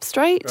stand up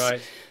straight. Right.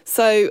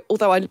 So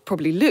although I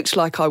probably looked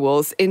like I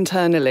was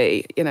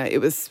internally, it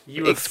was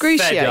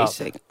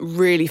excruciating,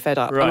 really fed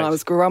up. Right. And I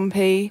was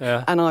grumpy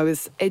and I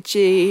was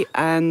edgy.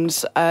 And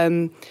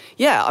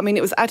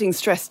it was adding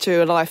stress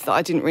to a life that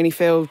I didn't really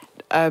feel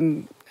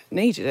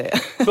needed it.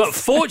 But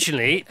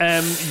fortunately,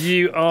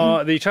 you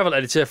are the travel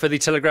editor for the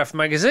Telegraph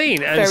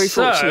magazine. And Very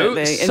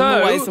fortunately, in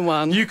more ways than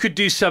one. You could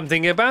do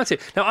something about it.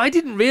 Now, I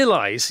didn't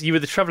realise you were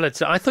the travel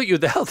editor. I thought you were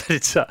the health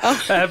editor.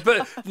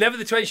 But never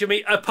the twain shall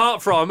meet,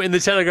 apart from in the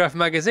Telegraph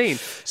magazine.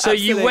 So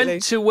Absolutely. You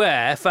went to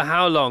where, for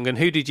how long, and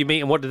who did you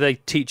meet, and what did they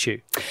teach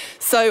you?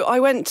 So I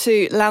went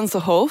to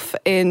Lanzerhof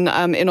in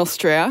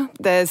Austria.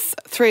 There's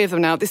 3 of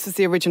them now. This was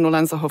the original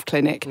Lanzerhof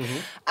clinic. Mm-hmm.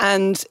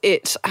 And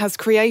it has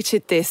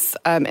created this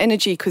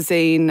energy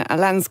cuisine, a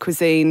Lanz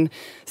cuisine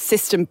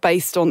system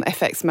based on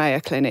FX Mayer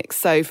clinics.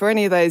 So for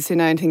any of those who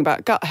know anything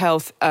about gut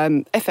health,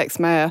 FX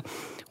Mayer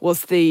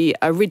was the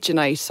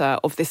originator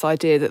of this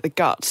idea that the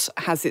gut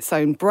has its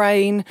own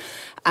brain,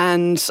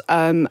 and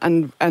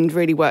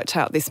really worked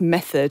out this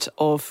method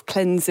of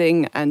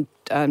cleansing and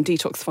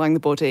detoxifying the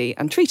body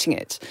and treating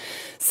it.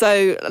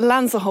 So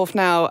Lanzerhof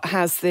now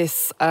has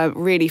this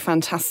really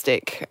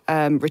fantastic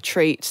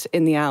retreat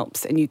in the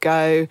Alps, and you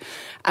go,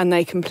 and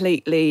they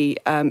completely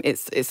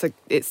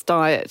it's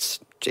diet.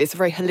 It's a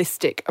very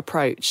holistic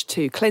approach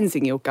to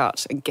cleansing your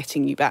gut and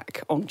getting you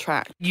back on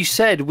track. You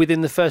said within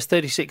the first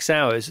 36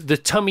 hours, the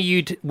tummy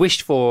you'd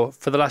wished for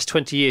the last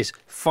 20 years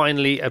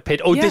finally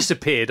appeared, or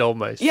disappeared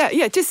almost.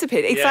 Yeah,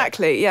 disappeared,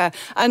 exactly, yeah.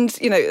 And,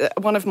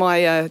 one of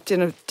my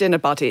dinner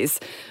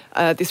buddies,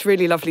 this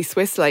really lovely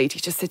Swiss lady,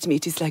 just said to me,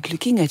 it is like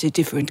looking at a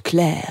different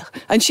Claire.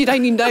 And she'd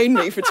only known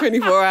me for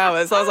 24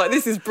 hours. I was like,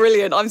 this is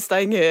brilliant, I'm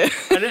staying here.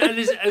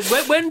 And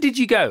when did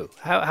you go?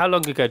 How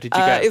long ago did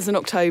you go? It was in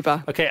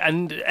October. Okay,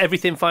 and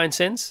everything fine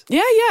since?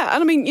 Yeah.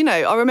 And I mean,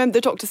 I remember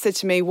the doctor said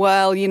to me,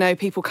 well,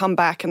 people come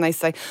back and they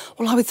say,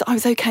 well, I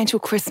was okay until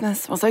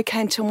Christmas, I was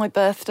okay until my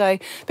birthday.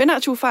 But in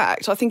actual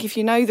fact, I think if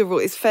you know the rule,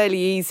 it's fairly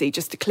easy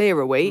just to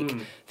clear a week.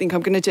 Think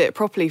I'm going to do it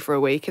properly for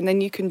a week, and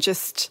then you can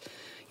just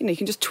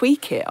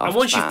tweak it after and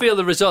once that. you feel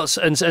the results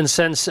and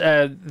sense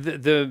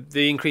the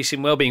increase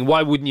in well-being,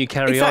 why wouldn't you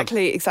carry on?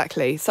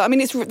 Exactly. So, I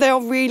mean, they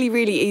are really,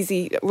 really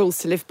easy rules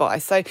to live by.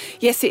 So,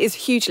 yes, it is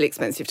hugely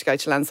expensive to go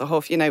to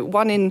Lanzerhof.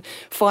 1 in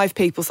 5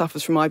 people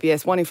suffers from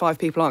IBS. 1 in 5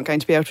 people aren't going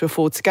to be able to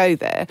afford to go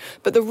there.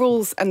 But the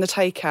rules and the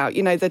takeout,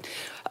 the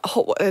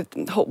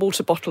hot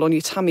water bottle on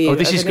your tummy. Oh,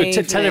 this is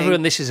good. Tell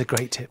everyone this is a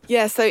great tip.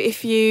 Yeah, so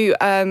if you...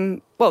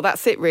 well,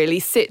 that's it, really.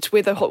 Sit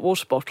with a hot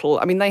water bottle.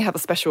 I mean, they have a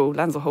special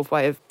Lanzerhof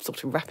way of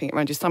sort of wrapping it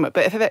around your stomach.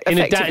 But effectively...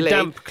 In a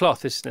damp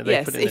cloth, isn't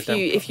it?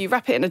 If you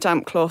wrap it in a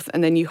damp cloth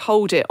and then you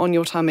hold it on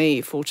your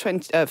tummy for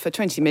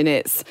 20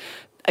 minutes,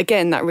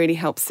 again, that really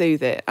helps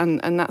soothe it.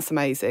 And that's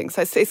amazing.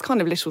 So it's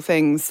kind of little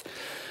things.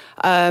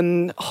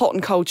 Hot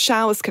and cold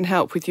showers can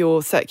help with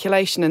your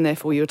circulation and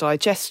therefore your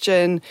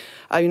digestion.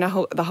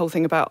 The whole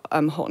thing about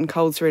hot and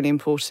cold is really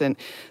important.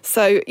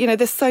 So,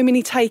 there's so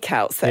many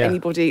takeouts that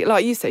anybody,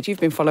 like you said, you've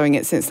been following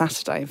it since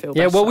Saturday and feel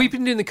better. Yeah, well, we've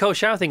been doing the cold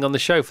shower thing on the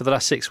show for the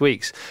last 6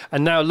 weeks,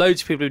 and now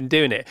loads of people have been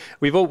doing it.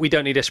 We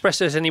don't need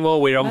espressos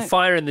anymore. We're on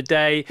fire in the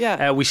day.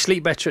 Yeah. We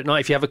sleep better at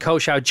night if you have a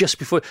cold shower just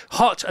before,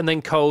 hot and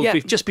then cold,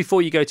 just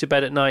before you go to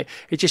bed at night.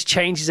 It just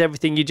changes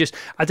everything.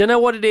 I don't know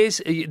what it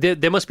is.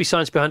 There must be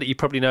science behind it. You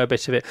probably know a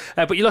bit of it.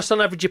 But you lost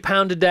on average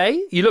 £1 a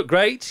day. You look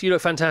great. You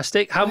look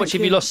fantastic. How much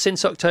have you lost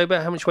since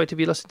October? How much weight have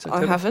you lost since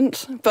October? I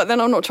haven't, but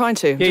then I'm not trying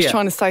to. I'm just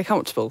trying to stay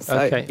comfortable. So,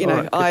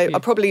 right, I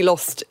probably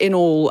lost in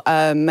all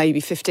maybe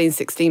 15,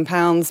 16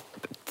 pounds.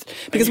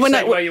 Because when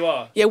where you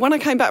are. Yeah, when I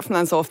came back from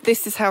Lanzarote,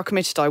 this is how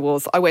committed I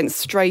was. I went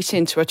straight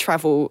into a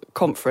travel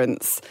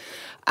conference.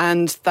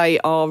 and they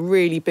are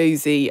really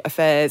boozy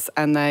affairs,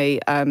 and they,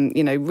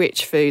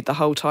 rich food the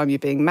whole time. You're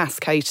being mass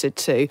catered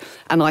to,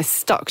 and I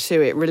stuck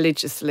to it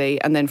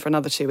religiously, and then for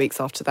another 2 weeks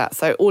after that.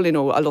 So all in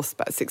all, I lost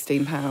about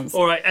 £16.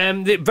 All right,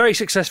 the very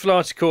successful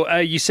article.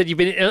 You said you've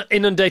been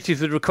inundated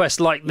with requests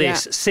like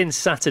this since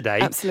Saturday.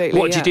 Absolutely.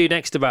 What do you do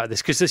next about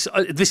this? Because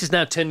this is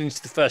now turned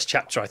into the first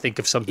chapter, I think,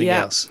 of something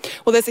else.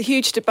 Well, there's a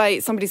huge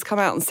debate. Somebody's come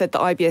out and said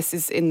that IBS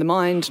is in the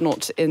mind,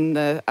 not in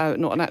the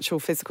not an actual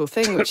physical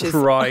thing, which is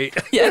right.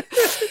 Yeah.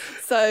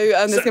 So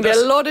there's going to be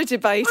a lot of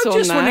debate on that. I'm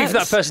just wondering if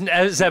that person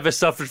has ever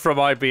suffered from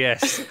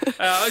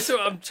IBS. So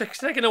I'm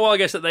taking a while, I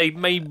guess, that they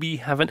maybe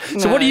haven't.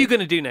 So what are you going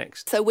to do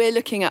next? So we're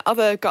looking at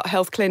other gut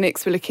health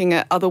clinics. We're looking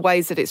at other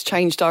ways that it's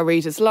changed our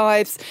readers'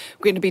 lives.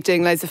 We're going to be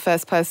doing loads of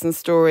first-person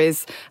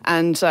stories,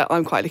 and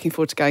I'm quite looking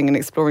forward to going and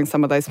exploring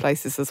some of those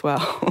places as well.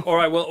 All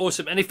right, well,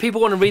 awesome. And if people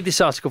want to read this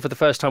article for the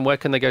first time, where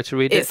can they go to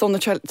read it? It's on the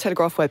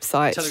Telegraph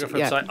website.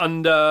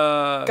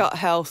 Under... Gut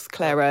Health,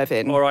 Claire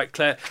Irvin. All right,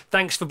 Claire.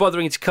 Thanks for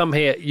bothering to come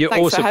here. You're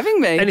Thanks awesome. for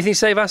having me. Anything to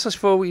say about us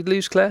before we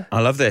lose Claire? I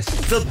love this.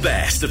 The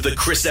best of the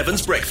Chris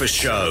Evans Breakfast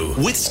Show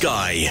with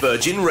Sky,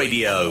 Virgin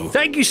Radio.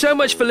 Thank you so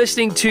much for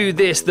listening to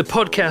this, the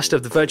podcast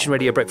of the Virgin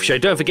Radio Breakfast Show.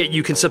 Don't forget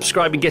you can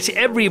subscribe and get it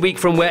every week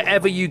from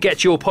wherever you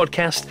get your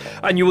podcast,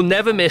 and you will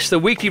never miss the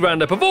weekly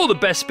roundup of all the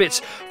best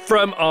bits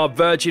from our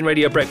Virgin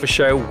Radio Breakfast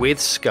Show with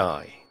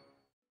Sky.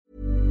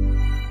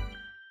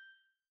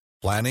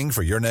 Planning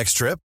for your next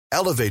trip?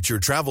 Elevate your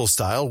travel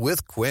style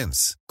with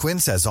Quince.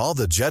 Quince has all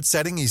the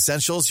jet-setting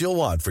essentials you'll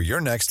want for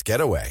your next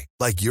getaway,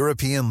 like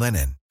European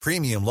linen,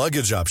 premium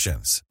luggage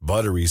options,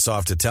 buttery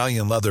soft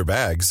Italian leather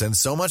bags, and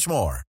so much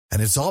more.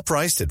 And it's all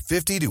priced at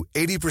 50 to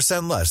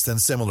 80% less than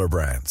similar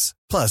brands.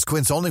 Plus,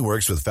 Quince only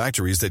works with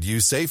factories that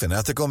use safe and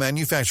ethical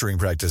manufacturing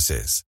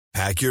practices.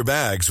 Pack your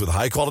bags with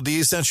high-quality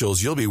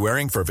essentials you'll be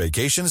wearing for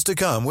vacations to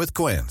come with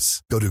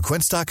Quince. Go to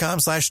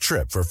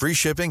quince.com/trip for free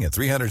shipping and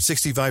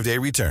 365-day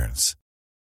returns.